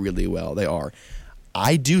perform really well. They are.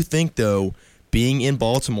 I do think, though, being in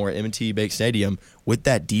Baltimore at M&T Bank Stadium with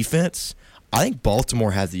that defense, I think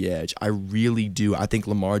Baltimore has the edge. I really do. I think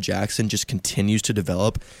Lamar Jackson just continues to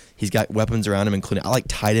develop. He's got weapons around him, including I like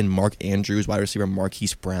tight end Mark Andrews, wide receiver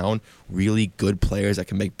Marquise Brown, really good players that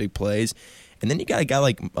can make big plays. And then you got a guy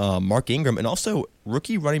like Mark Ingram and also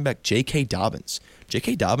rookie running back J.K. Dobbins.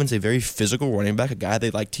 J.K. Dobbins, a very physical running back, a guy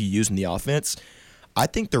they like to use in the offense. I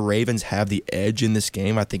think the Ravens have the edge in this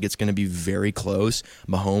game. I think it's going to be very close.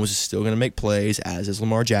 Mahomes is still going to make plays, as is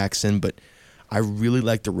Lamar Jackson, but I really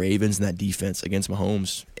like the Ravens and that defense against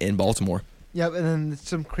Mahomes in Baltimore. Yep, and then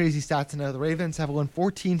some crazy stats to know. The Ravens have won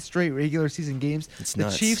 14 straight regular season games. It's the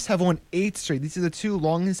nuts. Chiefs have won 8 straight. These are the 2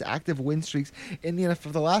 longest active win streaks in the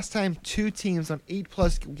NFL. The last time 2 teams on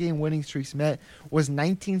 8+ game winning streaks met was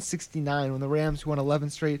 1969 when the Rams, who won 11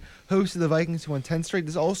 straight, hosted the Vikings, who won 10 straight.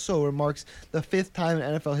 This also marks the 5th time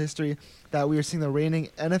in NFL history that we are seeing the reigning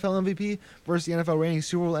NFL MVP versus the NFL reigning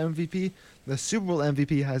Super Bowl MVP. The Super Bowl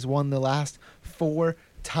MVP has won the last 4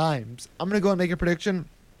 times. I'm going to go and make a prediction.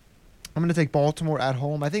 I'm going to take Baltimore at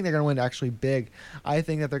home. I think they're going to win actually big. I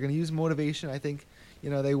think that they're going to use motivation. I think,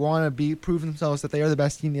 they want to prove themselves that they are the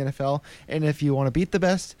best team in the NFL. And if you want to beat the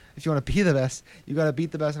best, if you want to be the best, you got to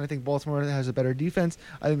beat the best. And I think Baltimore has a better defense.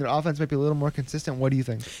 I think their offense might be a little more consistent. What do you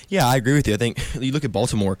think? Yeah, I agree with you. I think you look at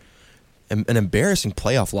Baltimore, an embarrassing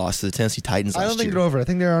playoff loss to the Tennessee Titans last year. I don't think they're over. I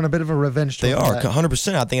think they're on a bit of a revenge tour. They are,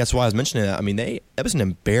 100%. I think that's why I was mentioning that. I mean, that was an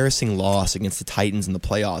embarrassing loss against the Titans in the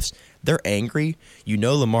playoffs. They're angry.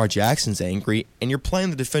 Lamar Jackson's angry, and you're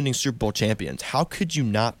playing the defending Super Bowl champions. How could you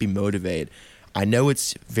not be motivated? I know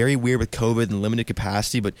it's very weird with COVID and limited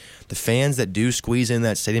capacity, but the fans that do squeeze in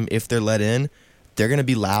that stadium, if they're let in, they're going to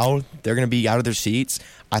be loud. They're going to be out of their seats.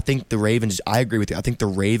 I think the Ravens, I agree with you. I think the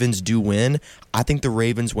Ravens do win. I think the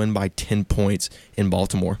Ravens win by 10 points in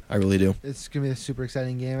Baltimore. I really do. It's going to be a super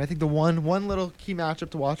exciting game. I think the one little key matchup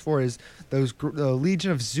to watch for is the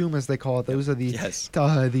Legion of Zoom, as they call it. Those are the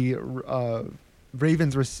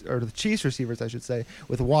Ravens, or the Chiefs receivers, I should say,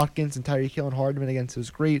 with Watkins and Tyreek Hill and Hardman against those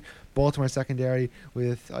great Baltimore secondary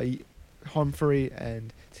with Humphrey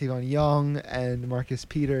and Tavon Young and Marcus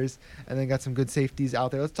Peters, and then got some good safeties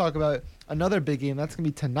out there. Let's talk about another big game. That's going to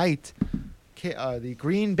be tonight. The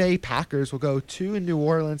Green Bay Packers will go to New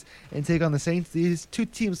Orleans and take on the Saints. These 2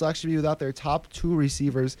 teams will actually be without their top 2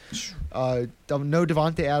 receivers. No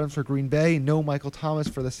Devontae Adams for Green Bay, no Michael Thomas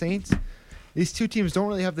for the Saints. These 2 teams don't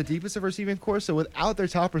really have the deepest of receiving corps, so without their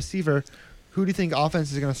top receiver, who do you think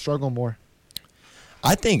offense is going to struggle more?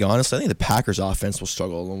 I think the Packers offense will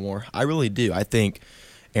struggle a little more. I really do. I think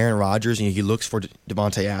Aaron Rodgers, he looks for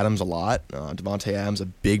Devontae Adams a lot. Devontae Adams, a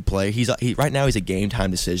big play. Right now he's a game time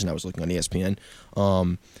decision. I was looking on ESPN.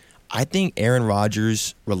 I think Aaron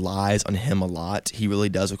Rodgers relies on him a lot. He really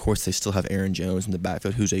does. Of course, they still have Aaron Jones in the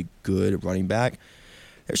backfield, who's a good running back.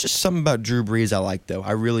 There's just something about Drew Brees I like, though.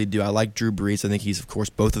 I really do. I like Drew Brees. I think he's, of course,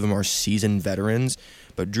 both of them are seasoned veterans.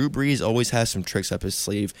 But Drew Brees always has some tricks up his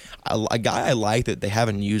sleeve. A guy I like that they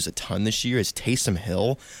haven't used a ton this year is Taysom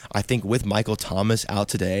Hill. I think with Michael Thomas out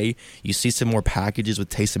today, you see some more packages with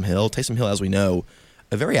Taysom Hill. Taysom Hill, as we know,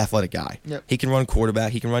 a very athletic guy. Yep. He can run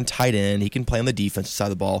quarterback. He can run tight end. He can play on the defensive side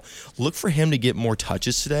of the ball. Look for him to get more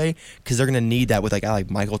touches today because they're going to need that with a guy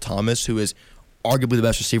like Michael Thomas, who is arguably the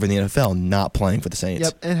best receiver in the NFL, not playing for the Saints.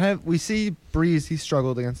 Yep, and we see Breeze. He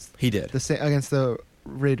struggled against against the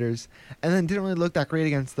Raiders, and then didn't really look that great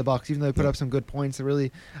against the Bucs, even though he put up some good points. I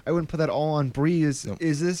wouldn't put that all on Breeze. Nope.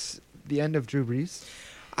 Is this the end of Drew Brees?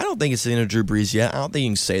 I don't think it's the end of Drew Brees yet. I don't think you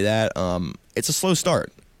can say that. It's a slow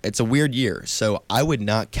start. It's a weird year, so I would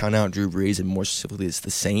not count out Drew Brees, and more specifically, it's the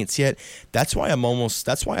Saints yet. That's why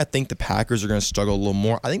I think the Packers are going to struggle a little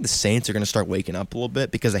more. I think the Saints are going to start waking up a little bit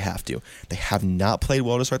because they have to. They have not played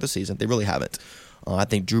well to start the season. They really haven't. I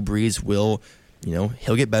think Drew Brees will,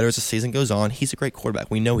 he'll get better as the season goes on. He's a great quarterback.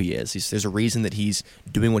 We know he is. There's a reason that he's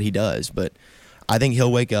doing what he does, but I think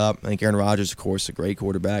he'll wake up. I think Aaron Rodgers, of course, a great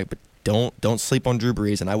quarterback, but don't sleep on Drew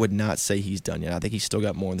Brees, and I would not say he's done yet. I think he's still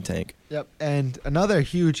got more in the tank. Yep, and another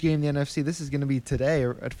huge game in the NFC. This is going to be today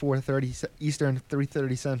at 4:30 Eastern,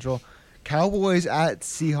 3:30 Central. Cowboys at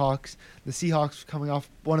Seahawks. The Seahawks coming off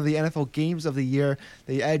one of the NFL games of the year.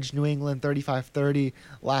 They edged New England 35-30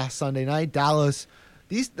 last Sunday night. Dallas,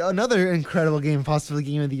 another incredible game, possibly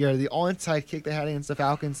game of the year. The onside kick they had against the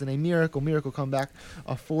Falcons and a miracle comeback,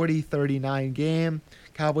 a 40-39 game.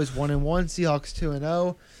 Cowboys 1-1, Seahawks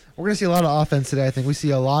 2-0. We're going to see a lot of offense today, I think. We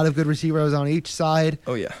see a lot of good receivers on each side.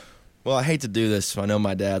 Oh, yeah. Well, I hate to do this. I know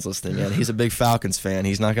my dad's listening, man. He's a big Falcons fan.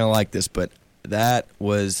 He's not going to like this, but that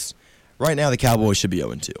was – right now the Cowboys should be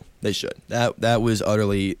 0-2. They should. That was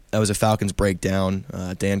a Falcons breakdown.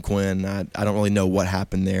 Dan Quinn, I don't really know what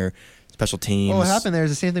happened there. Special teams. Well, what happened there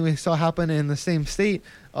is the same thing we saw happen in the same state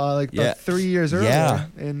about 3 years earlier. Yeah.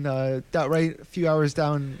 In right a few hours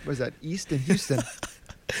down, was that east in Houston?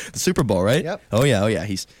 The Super Bowl, right? Yep. Oh, yeah.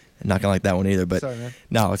 He's not going to like that one either. But sorry, man.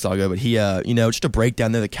 No, it's all good. But he, just a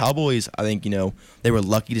breakdown there. The Cowboys, I think, they were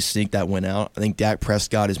lucky to sneak that win out. I think Dak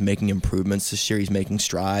Prescott is making improvements this year. He's making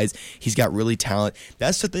strides. He's got really talent.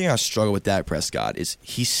 That's the thing I struggle with Dak Prescott is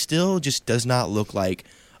he still just does not look like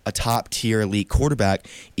a top-tier elite quarterback,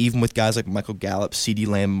 even with guys like Michael Gallup, CeeDee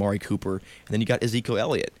Lamb, Amari Cooper, and then you got Ezekiel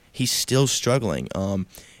Elliott. He's still struggling.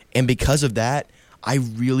 And because of that, I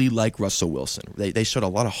really like Russell Wilson. They showed a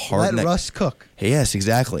lot of heart. Let Russ cook. Yes,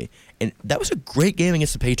 exactly. And that was a great game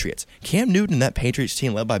against the Patriots. Cam Newton and that Patriots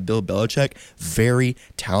team led by Bill Belichick, very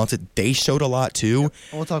talented. They showed a lot too. Yep.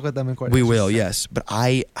 We'll talk about them in quite a We will, yes. But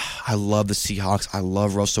I love the Seahawks. I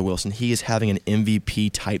love Russell Wilson. He is having an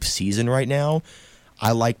MVP-type season right now.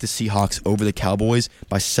 I like the Seahawks over the Cowboys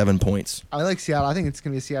by 7 points. I like Seattle. I think it's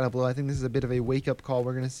going to be a Seattle blow. I think this is a bit of a wake-up call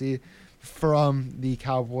we're going to see from the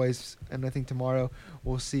Cowboys, and I think tomorrow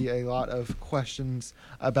we'll see a lot of questions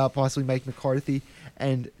about possibly Mike McCarthy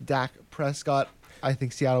and Dak Prescott. I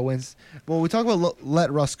think Seattle wins. Well, we talk about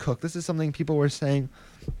let Russ cook. This is something people were saying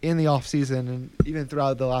in the offseason and even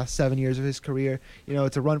throughout the last 7 years of his career.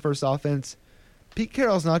 It's a run-first offense. Pete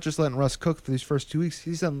Carroll's not just letting Russ cook for these first 2 weeks.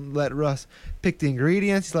 He's letting Russ pick the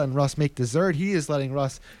ingredients. He's letting Russ make dessert. He is letting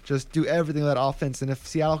Russ just do everything with that offense. And if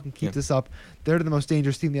Seattle can keep this up, they're the most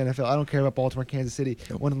dangerous team in the NFL. I don't care about Baltimore, Kansas City.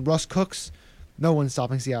 Nope. When Russ cooks, no one's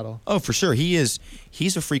stopping Seattle. Oh, for sure. He's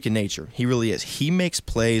a freak of nature. He really is. He makes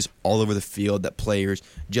plays all over the field that players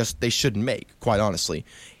they shouldn't make, quite honestly.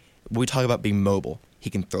 We talk about being mobile. He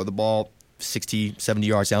can throw the ball 60, 70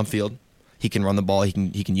 yards downfield. He can run the ball. He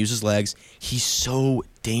can use his legs. He's so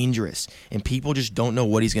dangerous, and people just don't know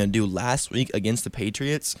what he's going to do. Last week against the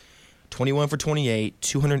Patriots, 21 for 28,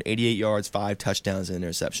 288 yards, 5 touchdowns, and an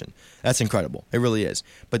interception. That's incredible. It really is.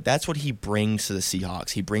 But that's what he brings to the Seahawks.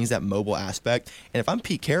 He brings that mobile aspect. And if I'm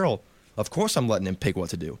Pete Carroll, of course I'm letting him pick what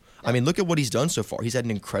to do. I mean, look at what he's done so far. He's had an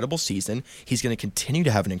incredible season. He's going to continue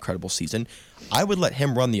to have an incredible season. I would let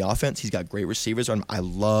him run the offense. He's got great receivers. I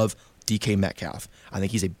love DK Metcalf. I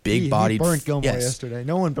think he's a big-bodied. He burnt Gilmore yesterday.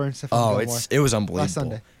 No one burnt Stephon Gilmore. It was unbelievable. Last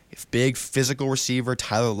Sunday. Big physical receiver.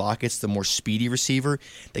 Tyler Lockett's the more speedy receiver.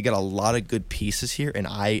 They got a lot of good pieces here. And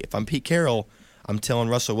if I'm Pete Carroll, I'm telling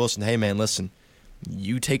Russell Wilson, hey, man, listen,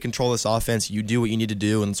 you take control of this offense. You do what you need to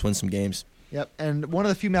do, and let's win some games. Yep, and one of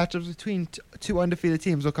the few matchups between two undefeated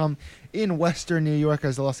teams will come in Western New York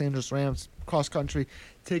as the Los Angeles Rams cross country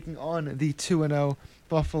taking on the 2-0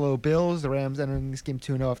 Buffalo Bills. The Rams entering this game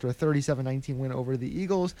 2-0 after a 37-19 win over the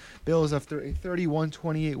Eagles. Bills after a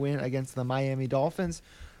 31-28 win against the Miami Dolphins.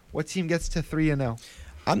 What team gets to 3-0?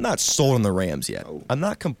 I'm not sold on the Rams yet. I'm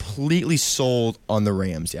not completely sold on the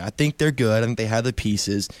Rams yet. I think they're good. I think they have the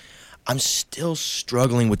pieces. I'm still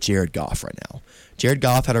struggling with Jared Goff right now. Jared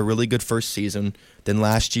Goff had a really good first season. Then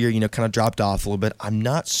last year, kind of dropped off a little bit. I'm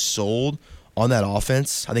not sold on that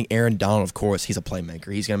offense. I think Aaron Donald, of course, he's a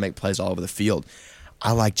playmaker. He's going to make plays all over the field.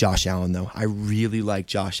 I like Josh Allen, though. I really like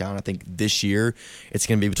Josh Allen. I think this year it's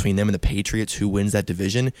going to be between them and the Patriots who wins that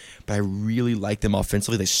division. But I really like them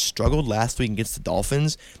offensively. They struggled last week against the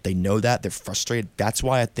Dolphins. They know that. They're frustrated. That's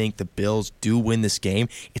why I think the Bills do win this game.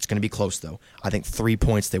 It's going to be close, though. I think 3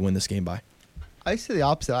 points they win this game by. I say the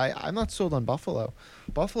opposite. I'm not sold on Buffalo.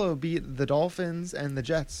 Buffalo beat the Dolphins and the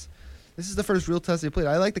Jets. This is the first real test they played.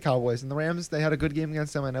 I like the Cowboys. And the Rams, they had a good game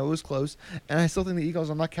against them. I know it was close. And I still think the Eagles,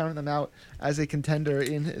 I'm not counting them out as a contender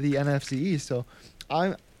in the NFC East. So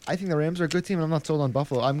I think the Rams are a good team, and I'm not sold on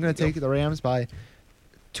Buffalo. I'm going to take the Rams by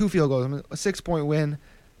 2 field goals. A 6-point win.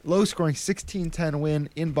 Low-scoring 16-10 win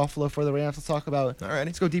in Buffalo for the Rams. Let's talk about. All right.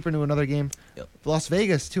 Let's go deeper into another game. Yep. Las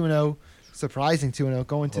Vegas 2-0. Surprising 2-0,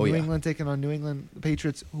 going to New England, taking on New England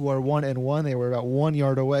Patriots, who are 1-1. They were about 1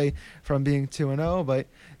 yard away from being 2-0, but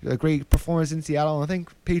a great performance in Seattle. And I think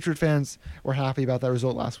Patriot fans were happy about that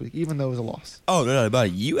result last week, even though it was a loss. Oh, no doubt about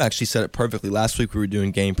it. You actually said it perfectly. Last week we were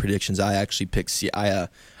doing game predictions. I actually picked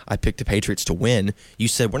I picked the Patriots to win. You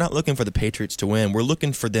said we're not looking for the Patriots to win. We're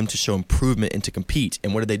looking for them to show improvement and to compete.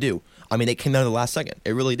 And what did they do? I mean, they came out of the last second.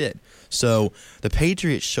 It really did. So the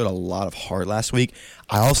Patriots showed a lot of heart last week.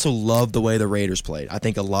 I also love the way the Raiders played. I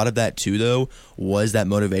think a lot of that, too, though, was that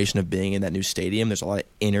motivation of being in that new stadium. There's a lot of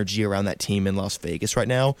energy around that team in Las Vegas right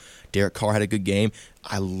now. Derek Carr had a good game.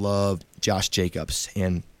 I loved Josh Jacobs.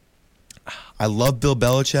 And I love Bill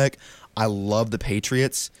Belichick. I love the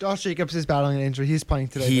Patriots. Josh Jacobs is battling an injury. He's playing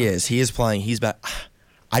today. He is playing. He's back.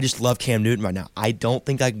 I just love Cam Newton right now. I don't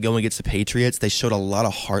think I can go against the Patriots. They showed a lot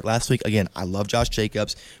of heart last week. Again, I love Josh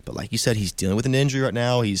Jacobs, but like you said, he's dealing with an injury right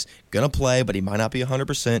now. He's going to play, but he might not be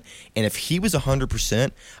 100%. And if he was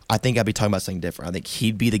 100%, I think I'd be talking about something different. I think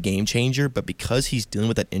he'd be the game changer, but because he's dealing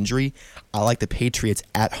with that injury, I like the Patriots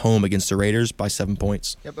at home against the Raiders by 7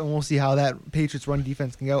 points. Yep, and we'll see how that Patriots run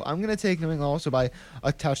defense can go. I'm going to take New England also by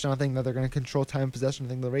a touchdown. I think that they're going to control time of possession. I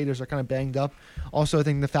think the Raiders are kind of banged up. Also, I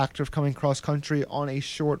think the factor of coming cross-country on a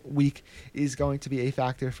short week is going to be a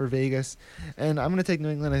factor for Vegas. And I'm going to take New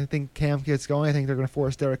England. I think Cam gets going. I think they're going to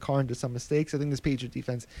force Derek Carr into some mistakes. I think this Patriot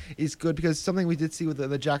defense is good because something we did see with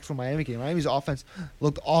the Jacksonville-Miami game. Miami's offense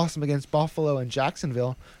looked awesome against Buffalo and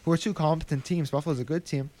Jacksonville, who are two competent teams. Buffalo's a good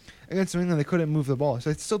team. Against New England, they couldn't move the ball.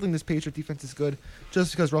 So I still think this Patriot defense is good.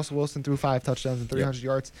 Just because Russell Wilson threw 5 touchdowns and 300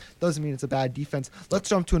 yards doesn't mean it's a bad defense. Let's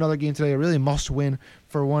jump to another game today. A really must-win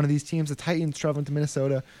for one of these teams. The Titans traveling to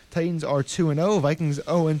Minnesota. Titans are 2-0. Vikings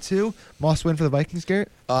 0-2. Must-win for the Vikings, Garrett?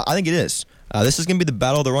 I think it is. This is going to be the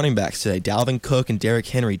battle of the running backs today. Dalvin Cook and Derrick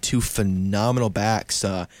Henry, two phenomenal backs.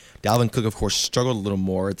 Dalvin Cook, of course, struggled a little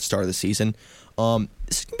more at the start of the season.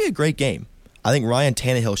 This is going to be a great game. I think Ryan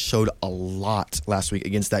Tannehill showed a lot last week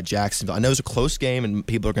against that Jacksonville. I know it was a close game, and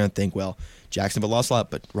people are going to think, well, Jacksonville lost a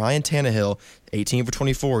lot, but Ryan Tannehill, 18 for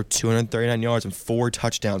 24, 239 yards, and 4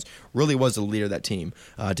 touchdowns, really was the leader of that team.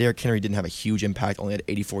 Derrick Henry didn't have a huge impact, only had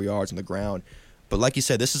 84 yards on the ground. But like you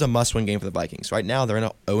said, this is a must-win game for the Vikings. Right now, they're in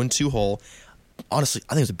an 0-2 hole. Honestly,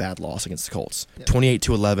 I think it was a bad loss against the Colts.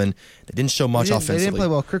 28-11. They didn't show much offensively. They didn't play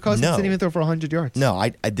well. Kirk Cousins didn't even throw for 100 yards.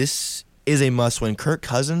 No, this is a must-win. Kirk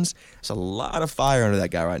Cousins, there's a lot of fire under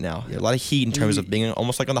that guy right now. A lot of heat in terms of being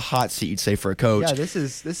almost like on the hot seat, you'd say, for a coach. Yeah, this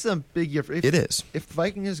is a big year. It is. If the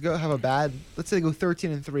Vikings have a bad, let's say they go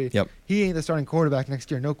 13-3, yep, he ain't the starting quarterback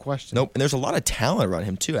next year, no question. Nope, and there's a lot of talent around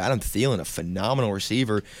him, too. Adam Thielen, a phenomenal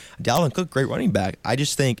receiver. Dalvin Cook, great running back. I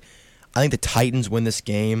think the Titans win this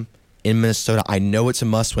game in Minnesota. I know it's a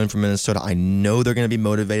must-win for Minnesota. I know they're going to be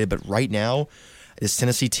motivated, but right now, this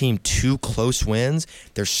Tennessee team, 2 close wins.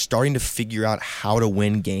 They're starting to figure out how to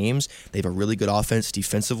win games. They have a really good offense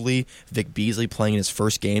defensively. Vic Beasley playing in his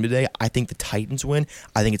first game today. I think the Titans win.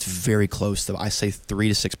 I think it's very close, though. I say 3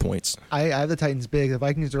 to 6 points. I have the Titans big. The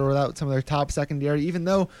Vikings are without some of their top secondary. Even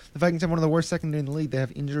though the Vikings have one of the worst secondary in the league, they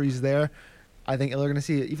have injuries there. I think they're going to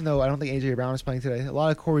see, even though I don't think A.J. Brown is playing today, a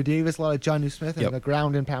lot of Corey Davis, a lot of John Smith, and a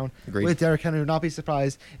ground and pound. Agreed. With Derrick Henry. Would not be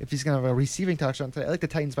surprised if he's going to have a receiving touchdown today. I like the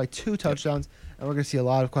Titans by 2 touchdowns, and we're going to see a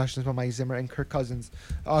lot of questions about Mike Zimmer and Kirk Cousins.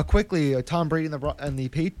 Quickly, Tom Brady and the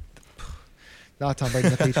Not Tom Brady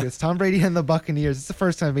and the Patriots. Tom Brady and the Buccaneers. It's the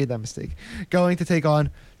first time I made that mistake. Going to take on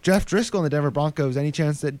Jeff Driscoll and the Denver Broncos. Any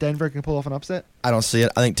chance that Denver can pull off an upset? I don't see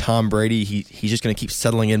it. I think Tom Brady, he's just going to keep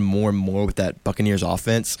settling in more and more with that Buccaneers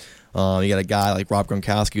offense. You got a guy like Rob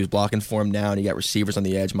Gronkowski who's blocking for him now, and you got receivers on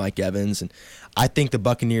the edge, Mike Evans. And I think the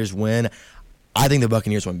Buccaneers win. I think the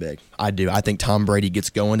Buccaneers win big. I do. I think Tom Brady gets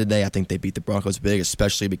going today. I think they beat the Broncos big,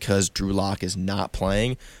 especially because Drew Lock is not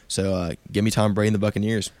playing. So give me Tom Brady and the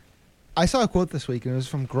Buccaneers. I saw a quote this week, and it was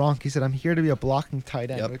from Gronk. He said, "I'm here to be a blocking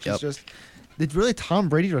tight end," which is just... Did really Tom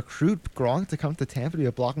Brady recruit Gronk to come to Tampa to be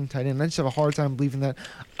a blocking tight end? I just have a hard time believing that.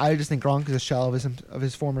 I just think Gronk is a shell of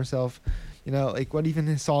his former self. You know, like what even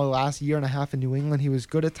he saw last year and a half in New England. He was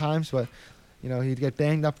good at times, but you know he'd get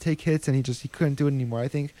banged up, take hits, and he couldn't do it anymore. I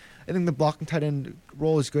think the blocking tight end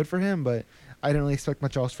role is good for him, but I didn't really expect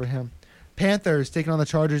much else for him. Panthers taking on the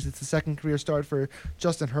Chargers. It's the second career start for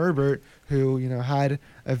Justin Herbert, who had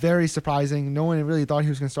a very surprising. No one really thought he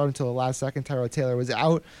was going to start until the last second. Tyrod Taylor was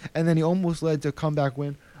out, and then he almost led to a comeback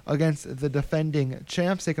win against the defending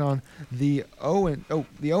champs, taking on the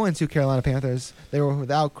 0-2 Carolina Panthers. They were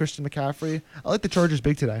without Christian McCaffrey. I like the Chargers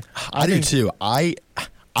big today. I do too. I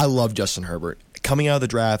love Justin Herbert. Coming out of the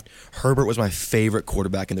draft, Herbert was my favorite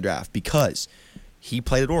quarterback in the draft because he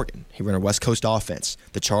played at Oregon. He ran a West Coast offense.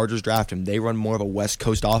 The Chargers drafted him. They run more of a West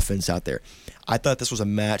Coast offense out there. I thought this was a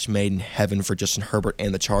match made in heaven for Justin Herbert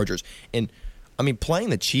and the Chargers. And, I mean, playing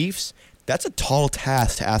the Chiefs, that's a tall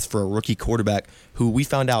task to ask for a rookie quarterback who we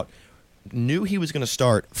found out knew he was going to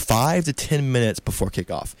start 5 to 10 minutes before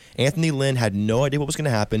kickoff. Anthony Lynn had no idea what was going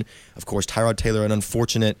to happen. Of course, Tyrod Taylor, an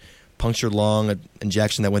unfortunate punctured lung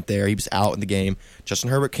injection that went there. He was out in the game. Justin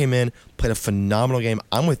Herbert came in, played a phenomenal game.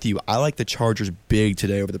 I'm with you. I like the Chargers big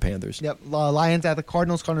today over the Panthers. Yep. Lions at the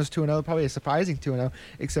Cardinals. Cardinals 2-0. Probably a surprising 2-0,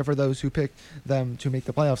 except for those who picked them to make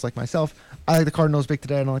the playoffs, like myself. I like the Cardinals big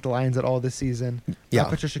today. I don't like the Lions at all this season. Yeah.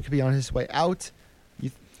 Patricia could be on his way out.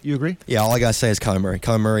 You agree? Yeah. All I gotta say is Kyler Murray.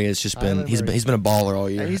 Kyler Murray has just been he's been a baller all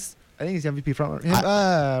year. I think he's the MVP front runner.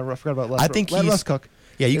 I forgot about Les. I think let Russ cook.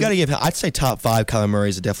 Yeah, you got to give him. I'd say top 5. Kyler Murray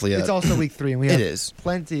is definitely. It's also week 3, and we have it is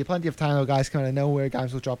plenty of time. Though guys kind of know where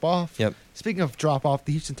guys will drop off. Yep. Speaking of drop off,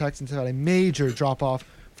 the Houston Texans had a major drop off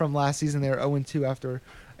from last season. They were 0-2 after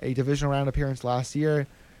a divisional round appearance last year.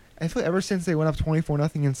 I feel ever since they went up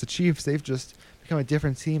 24-0 against the Chiefs, they've just become a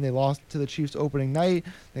different team. They lost to the Chiefs opening night.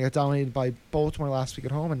 They got dominated by Baltimore last week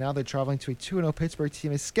at home, and now they're traveling to a 2-0 Pittsburgh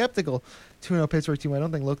team, a skeptical 2-0 Pittsburgh team. I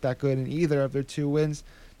don't think looked that good in either of their 2 wins.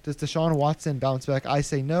 Does Deshaun Watson bounce back? I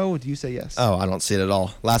say no. Do you say yes? Oh, I don't see it at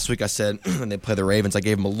all. Last week I said when they play the Ravens, I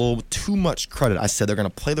gave them a little too much credit. I said they're going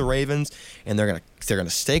to play the Ravens and they're going to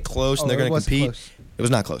stay close and they're going to compete. Close. It was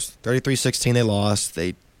not close. 33-16 they lost.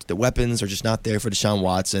 The weapons are just not there for Deshaun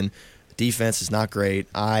Watson. The defense is not great.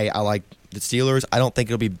 I like the Steelers. I don't think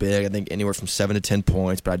it'll be big. I think anywhere from 7 to 10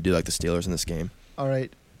 points, but I do like the Steelers in this game. All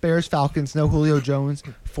right. Bears, Falcons, no Julio Jones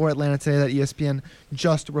for Atlanta today that ESPN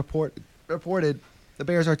just reported. The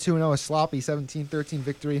Bears are 2-0, a sloppy 17-13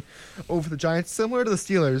 victory over the Giants, similar to the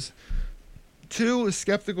Steelers. 2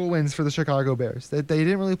 skeptical wins for the Chicago Bears. They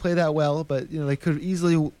didn't really play that well, but they could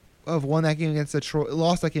easily have won that game against Detroit,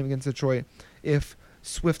 lost that game against Detroit if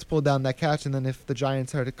Swift pulled down that catch, and then if the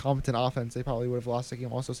Giants had a competent offense, they probably would have lost the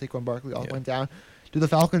game. Also, Saquon Barkley went down. Do the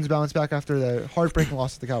Falcons bounce back after the heartbreaking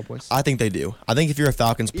loss to the Cowboys? I think they do. I think if you're a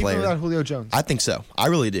Falcons player... Even without Julio Jones? I think so. I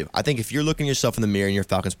really do. I think if you're looking at yourself in the mirror and you're a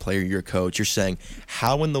Falcons player, you're a coach, you're saying,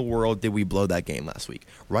 how in the world did we blow that game last week?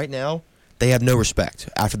 Right now, they have no respect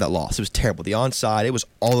after that loss. It was terrible. The onside, it was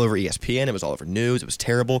all over ESPN. It was all over news. It was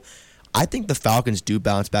terrible. I think the Falcons do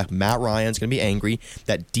bounce back. Matt Ryan's going to be angry.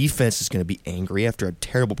 That defense is going to be angry after a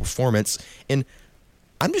terrible performance. And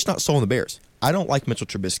I'm just not sold on the Bears. I don't like Mitchell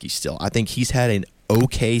Trubisky still. I think he's had an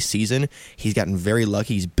okay season. He's gotten very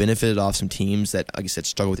lucky. He's benefited off some teams that, like I said,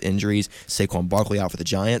 struggle with injuries. Saquon Barkley out for the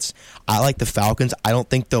Giants. I like the Falcons. I don't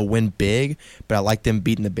think they'll win big, but I like them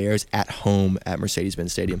beating the Bears at home at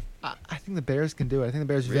Mercedes-Benz Stadium. I think the Bears can do it. I think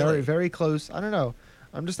the Bears are very, very close. I don't know.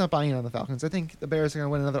 I'm just not buying in on the Falcons. I think the Bears are going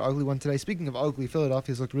to win another ugly one today. Speaking of ugly,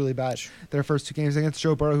 Philadelphia's looked really bad their first 2 games against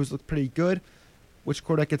Joe Burrow, who's looked pretty good. Which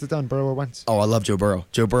quarterback gets it done, Burrow or Wentz? Oh, I love Joe Burrow.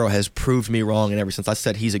 Joe Burrow has proved me wrong, and ever since I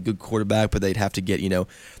said he's a good quarterback, but they'd have to get the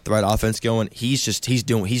right offense going. He's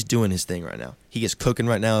doing his thing right now. He is cooking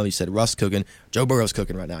right now. You said Russ cooking. Joe Burrow's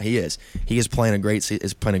cooking right now. He is. He is playing a great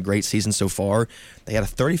season so far. They had a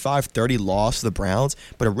 35-30 loss to the Browns,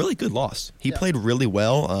 but a really good loss. He played really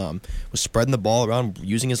well. Was spreading the ball around,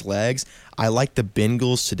 using his legs. I like the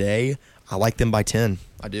Bengals today. I like them by 10.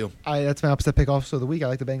 I do. That's my upset pick also of the week. I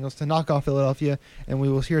like the Bengals to knock off Philadelphia, and we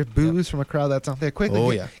will hear boos from a crowd that's not there.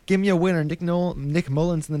 Quickly, give me a winner. Nick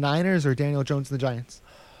Mullins and the Niners or Daniel Jones and the Giants?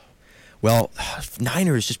 Well,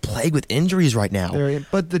 Niners just plagued with injuries right now.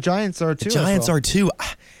 But the Giants are too. The Giants are too.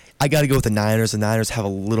 I got to go with the Niners. The Niners have a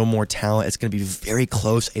little more talent. It's going to be very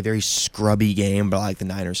close, a very scrubby game, but I like the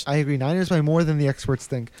Niners. I agree. Niners by more than the experts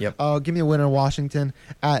think. Yep. Give me a winner, Washington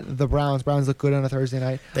at the Browns. Browns look good on a Thursday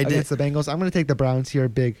night against the Bengals. I'm going to take the Browns here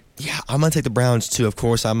big. Yeah, I'm going to take the Browns too. Of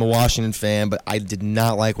course, I'm a Washington fan, but I did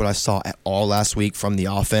not like what I saw at all last week from the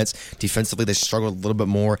offense. Defensively, they struggled a little bit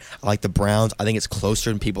more. I like the Browns. I think it's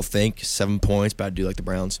closer than people think, 7 points, but I do like the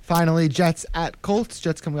Browns. Finally, Jets at Colts.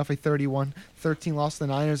 Jets coming off a 31-13 loss to the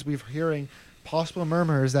Niners. We're hearing possible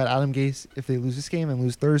murmurs that Adam Gase, if they lose this game and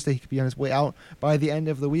lose Thursday, he could be on his way out by the end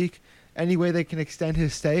of the week. Any way they can extend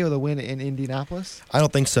his stay or the win in Indianapolis? I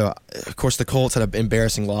don't think so. Of course, the Colts had an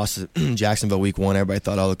embarrassing loss to Jacksonville week 1. Everybody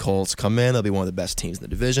thought, the Colts come in. They'll be one of the best teams in the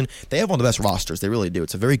division. They have one of the best rosters. They really do.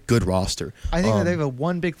 It's a very good roster. I think that they have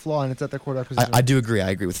one big flaw, and it's at their quarterback position. I do agree. I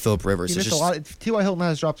agree with Phillip Rivers. He missed a lot. T.Y. Hilton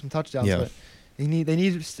has dropped some touchdowns, but they need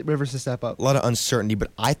Rivers to step up. A lot of uncertainty, but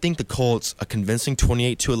I think the Colts, a convincing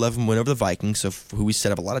 28-11 win over the Vikings, so who we said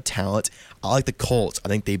have a lot of talent. I like the Colts. I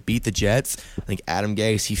think they beat the Jets. I think Adam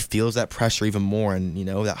Gase, he feels that pressure even more, and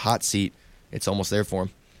that hot seat, it's almost there for him.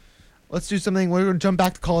 Let's do something. We're going to jump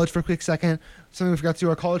back to college for a quick second. Something we forgot to do,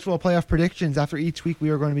 our college football playoff predictions. After each week, we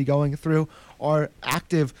are going to be going through our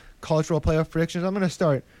active college football playoff predictions. I'm going to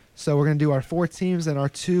start. So we're going to do our 4 teams and our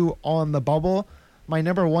 2 on the bubble. My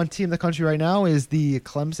number 1 team in the country right now is the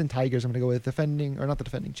Clemson Tigers. I'm going to go with not the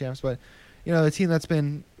defending champs, but the team that's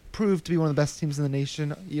been proved to be one of the best teams in the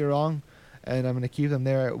nation year long, and I'm going to keep them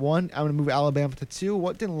there at 1. I'm going to move Alabama to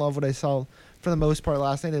 2. Didn't love what I saw for the most part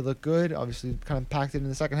last night. They looked good, obviously kind of packed it in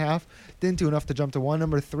the second half. Didn't do enough to jump to 1.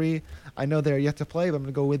 Number 3, I know they're yet to play, but I'm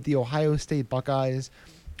going to go with the Ohio State Buckeyes.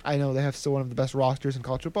 I know they have still one of the best rosters in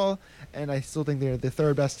college football, and I still think they're the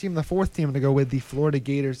 3rd best team. The 4th team, I'm going to go with the Florida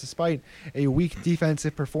Gators. Despite a weak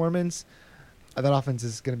defensive performance, that offense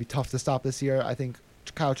is going to be tough to stop this year. I think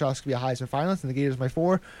Kyle Trask could be a Heisman finalist, and the Gators my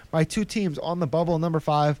 4. My 2 teams on the bubble, number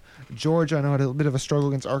 5, Georgia. I know had a bit of a struggle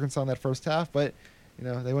against Arkansas in that first half, but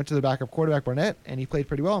they went to the backup quarterback, Barnett, and he played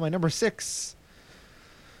pretty well. My number 6,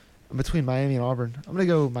 I'm between Miami and Auburn. I'm going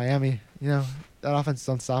to go Miami. That offense is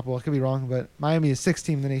unstoppable. I could be wrong, but Miami is 6th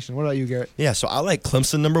team in the nation. What about you, Garrett? Yeah, so I like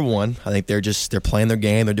Clemson number 1. I think they're playing their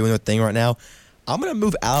game. They're doing their thing right now. I'm going to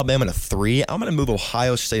move Alabama to 3. I'm going to move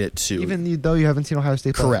Ohio State at 2. Even though you haven't seen Ohio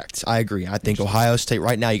State play? Correct. I agree. I think Ohio State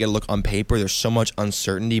right now, you got to look on paper. There's so much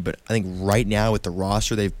uncertainty, but I think right now with the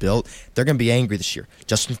roster they've built, they're going to be angry this year.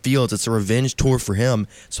 Justin Fields, it's a revenge tour for him.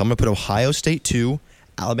 So I'm going to put Ohio State 2,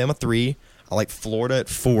 Alabama 3. I like Florida at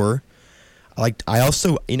 4. I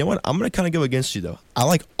also, I'm going to kind of go against you, though. I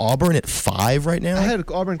like Auburn at 5 right now. I had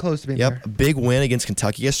Auburn close to being there. A big win against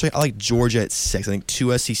Kentucky yesterday. I like Georgia at 6. I think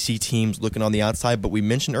 2 SEC teams looking on the outside, but we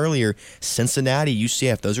mentioned earlier Cincinnati,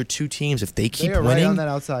 UCF. Those are 2 teams. If they keep winning, right on that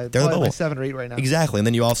outside. They're the bubble. Like 7 or 8 right now. Exactly. And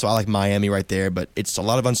then I like Miami right there, but it's a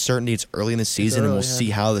lot of uncertainty. It's early in the season, and we'll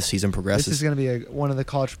see how the season progresses. This is going to be one of the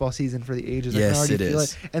college football season for the ages. Yes, it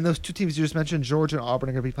is. And those 2 teams you just mentioned, Georgia and Auburn,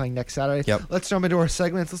 are going to be playing next Saturday. Yep. Let's jump into our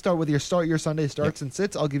segments. Let's start with your Sunday starts and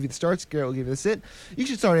sits. I'll give you the starts. Garrett will give you the sit. You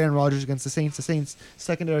should start Aaron Rodgers against the Saints. The Saints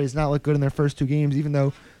secondary has not looked good in their first 2 games, even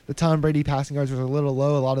though the Tom Brady passing yards were a little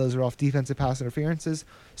low. A lot of those are off defensive pass interferences.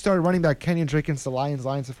 Started running back Kenyon Drake against the Lions.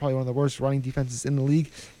 Lions are probably one of the worst running defenses in the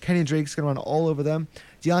league. Kenyon Drake's going to run all over them.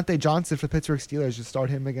 Deontay Johnson for the Pittsburgh Steelers. Just start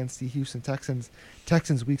him against the Houston Texans.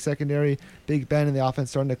 Texans weak secondary. Big Ben in the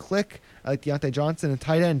offense starting to click. I like Deontay Johnson. And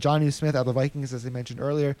tight end Jonnu Smith out of the Vikings, as I mentioned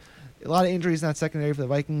earlier. A lot of injuries in that secondary for the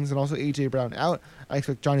Vikings, and also A.J. Brown out. I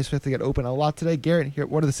expect Jonnu Smith to get open a lot today. Garrett,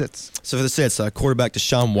 what are the sits? So for the sits, quarterback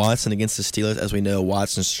Deshaun Watson against the Steelers. As we know,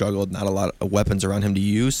 Watson struggled. Not a lot of weapons around him to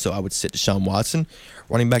use, so I would sit Deshaun Watson.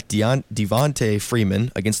 Running back Devontae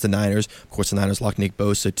Freeman against the Niners. Of course, the Niners locked Nick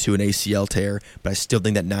Bosa to an ACL tear, but I still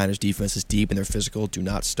think that Niners defense is deep and they're physical. Do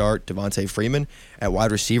not start Devontae Freeman. At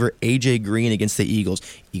wide receiver, A.J. Green against the Eagles.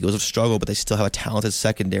 Eagles have struggled, but they still have a talented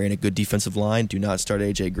secondary and a good defensive line. Do not start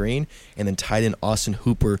A.J. Green. And then tight end Austin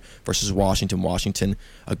Hooper versus Washington. Washington,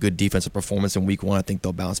 a good defensive performance in week 1. I think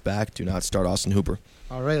they'll bounce back. Do not start Austin Hooper.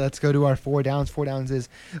 All right, let's go to our 4 downs. 4 downs is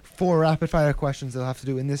 4 rapid-fire questions they'll have to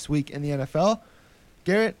do in this week in the NFL.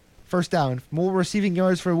 Garrett, first down. More receiving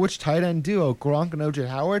yards for which tight end duo? Gronk and O.J.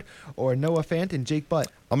 Howard or Noah Fant and Jake Butt?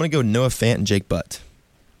 I'm going to go Noah Fant and Jake Butt.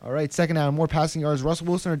 All right, second down. More passing yards. Russell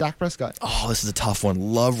Wilson or Dak Prescott? Oh, this is a tough one.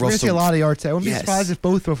 Love Russell. We're going to see a lot of yards today. I wouldn't be surprised if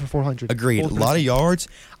both throw for 400. Agreed. A lot of yards.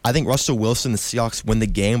 I think Russell Wilson, the Seahawks win the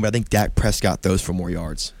game, but I think Dak Prescott throws for more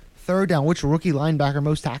yards. Third down. Which rookie linebacker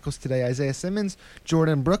most tackles today? Isaiah Simmons,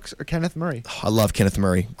 Jordan Brooks, or Kenneth Murray? I love Kenneth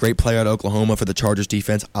Murray. Great player at Oklahoma for the Chargers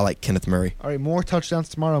defense. I like Kenneth Murray. All right, more touchdowns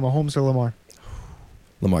tomorrow. Mahomes or Lamar?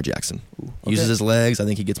 Lamar Jackson. Okay. Uses his legs. I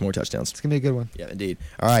think he gets more touchdowns. It's going to be a good one. Yeah, indeed.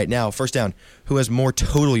 All right, now, first down. Who has more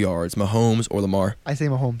total yards, Mahomes or Lamar? I say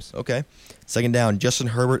Mahomes. Okay. Second down, Justin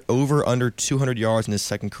Herbert over under 200 yards in his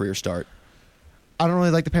second career start. I don't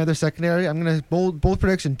really like the Panthers secondary. I'm going to bold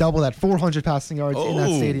prediction, double that, 400 passing yards in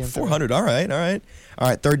that stadium. 400. All right.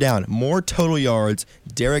 Third down, more total yards,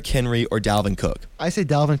 Derrick Henry or Dalvin Cook? I say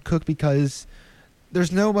Dalvin Cook because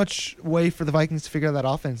there's no much way for the Vikings to figure out that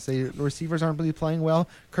offense. The receivers aren't really playing well.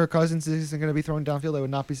 Kirk Cousins isn't going to be throwing downfield. I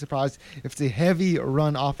would not be surprised if it's a heavy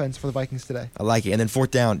run offense for the Vikings today. I like it. And then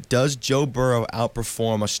fourth down, does Joe Burrow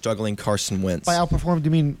outperform a struggling Carson Wentz? By outperform, do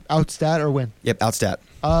you mean outstat or win? Yep, outstat.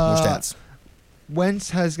 More stats.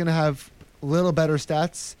 Wentz is going to have a little better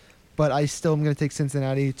stats, but I still am going to take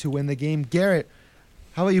Cincinnati to win the game. Garrett,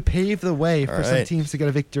 how about you pave the way for some teams to get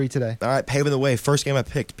a victory today? All right, paving the way. First game I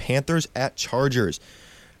picked, Panthers at Chargers.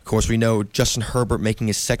 Of course, we know Justin Herbert making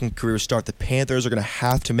his second career start. The Panthers are going to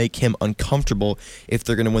have to make him uncomfortable if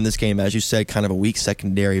they're going to win this game. As you said, kind of a weak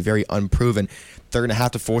secondary, very unproven. They're going to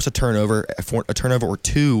have to force a turnover or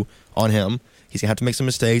two on him. He's going to have to make some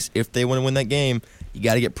mistakes. If they want to win that game, you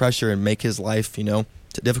got to get pressure and make his life,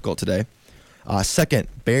 difficult today. Second,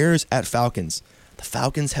 Bears at Falcons. The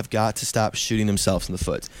Falcons have got to stop shooting themselves in the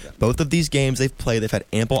foot. Yeah. Both of these games they've played, they've had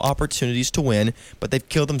ample opportunities to win, but they've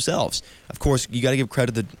killed themselves. Of course, you got to give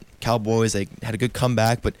credit to the Cowboys. They had a good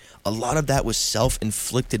comeback, but a lot of that was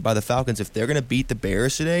self-inflicted by the Falcons. If they're going to beat the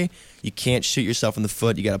Bears today, you can't shoot yourself in the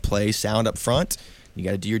foot. You got to play sound up front. You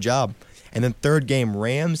got to do your job. And then third game,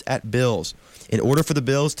 Rams at Bills. In order for the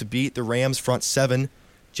Bills to beat the Rams front seven,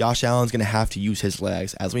 Josh Allen's going to have to use his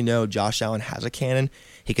legs. As we know, Josh Allen has a cannon.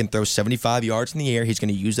 He can throw 75 yards in the air. He's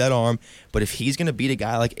going to use that arm. But if he's going to beat a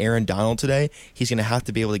guy like Aaron Donald today, he's going to have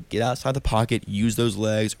to be able to get outside the pocket, use those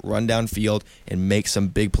legs, run downfield, and make some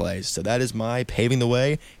big plays. So that is my paving the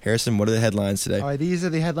way. Harrison, what are the headlines today? All right, these are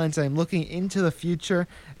the headlines. I'm looking into the future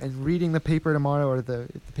and reading the paper tomorrow, or if the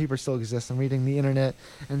paper still exists. I'm reading the internet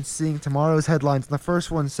and seeing tomorrow's headlines. And the first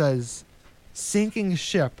one says, sinking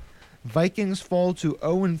ship. Vikings fall to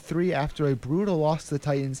 0-3 after a brutal loss to the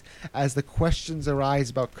Titans as the questions arise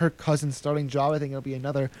about Kirk Cousins' starting job. I think it'll be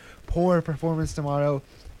another poor performance tomorrow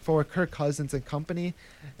for Kirk Cousins and company,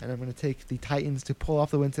 and I'm going to take the Titans to pull off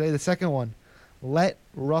the win today. The second one, let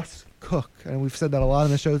Russ cook. And we've said that a lot on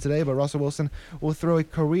the show today, but Russell Wilson will throw a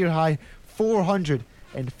career-high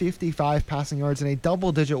 455 passing yards in a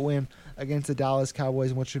double-digit win against the Dallas Cowboys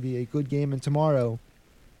in what should be a good game. And tomorrow,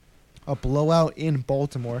 a blowout in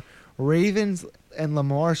Baltimore. Ravens and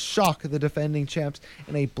Lamar shock the defending champs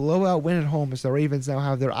in a blowout win at home as the Ravens now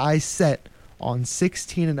have their eyes set on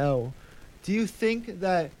 16-0. Do you think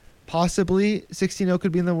that possibly 16-0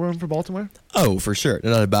 could be in the room for Baltimore? Oh, for sure.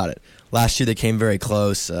 No doubt about it. Last year they came very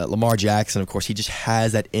close. Lamar Jackson, of course, he just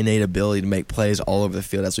has that innate ability to make plays all over the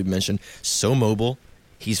field, as we've mentioned. So mobile.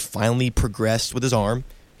 He's finally progressed with his arm.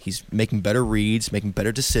 He's making better reads, making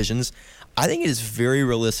better decisions. I think it is very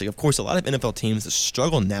realistic. Of course, a lot of NFL teams that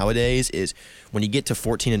struggle nowadays is when you get to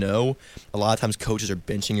 14-0, a lot of times coaches are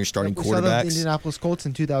benching your starting quarterbacks. We saw the Indianapolis Colts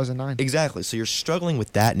in 2009. Exactly. So you're struggling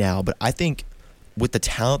with that now, but I think with the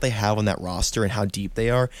talent they have on that roster and how deep they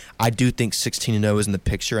are, I do think 16-0 is in the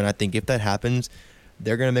picture, and I think if that happens,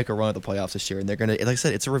 they're going to make a run at the playoffs this year, and they're going to, like I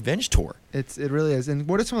said, it's a revenge tour. It really is. And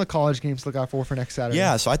what are some of the college games to look out for next Saturday?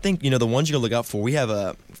 Yeah, so I think, the ones you're going to look out for, we have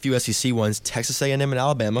a few SEC ones, Texas A&M and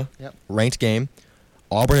Alabama, ranked game.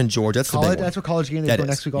 Auburn and Georgia, that's the big one. That's what college game they go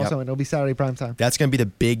next week also, and it'll be Saturday primetime. That's going to be the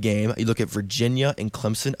big game. You look at Virginia and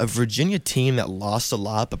Clemson, a Virginia team that lost a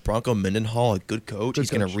lot, but Bronco Mendenhall, a good coach. He's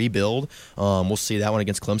going to rebuild. We'll see that one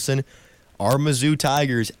against Clemson. Our Mizzou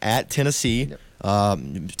Tigers at Tennessee.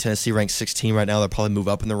 Tennessee ranked 16 right now. They'll probably move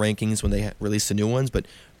up in the rankings when they release the new ones, but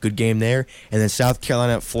good game there. And then South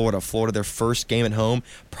Carolina at Florida. Florida, their first game at home.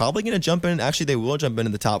 Probably going to jump in. Actually, they will jump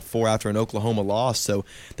into the top 4 after an Oklahoma loss. So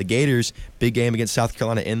the Gators, big game against South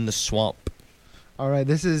Carolina in the swamp. All right,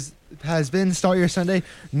 this has been Start Your Sunday.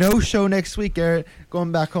 No show next week, Garrett.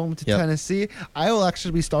 Going back home to Tennessee. I will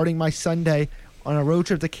actually be starting my Sunday on a road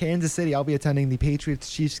trip to Kansas City. I'll be attending the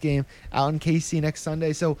Patriots-Chiefs game out in KC next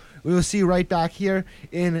Sunday. So we will see you right back here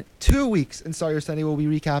in 2 weeks. And Start Your Sunday, we'll be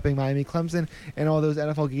recapping Miami-Clemson and all those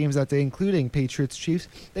NFL games that day, including Patriots-Chiefs.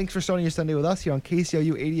 Thanks for starting your Sunday with us here on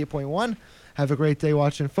KCOU 88.1. Have a great day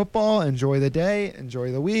watching football. Enjoy the day.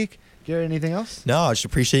 Enjoy the week. Garrett, anything else? No, I just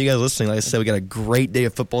appreciate you guys listening. Like I said, we got a great day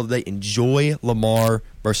of football today. Enjoy Lamar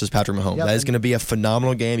versus Patrick Mahomes. That is going to be a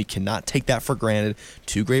phenomenal game. You cannot take that for granted.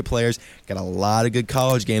 2 great players. Got a lot of good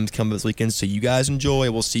college games coming this weekend, so you guys enjoy.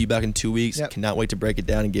 We'll see you back in 2 weeks. Cannot wait to break it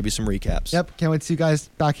down and give you some recaps. Can't wait to see you guys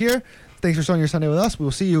back here. Thanks for starting your Sunday with us. We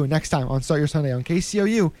will see you next time on Start Your Sunday on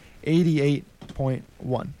KCOU 88.1.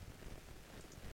 88.1.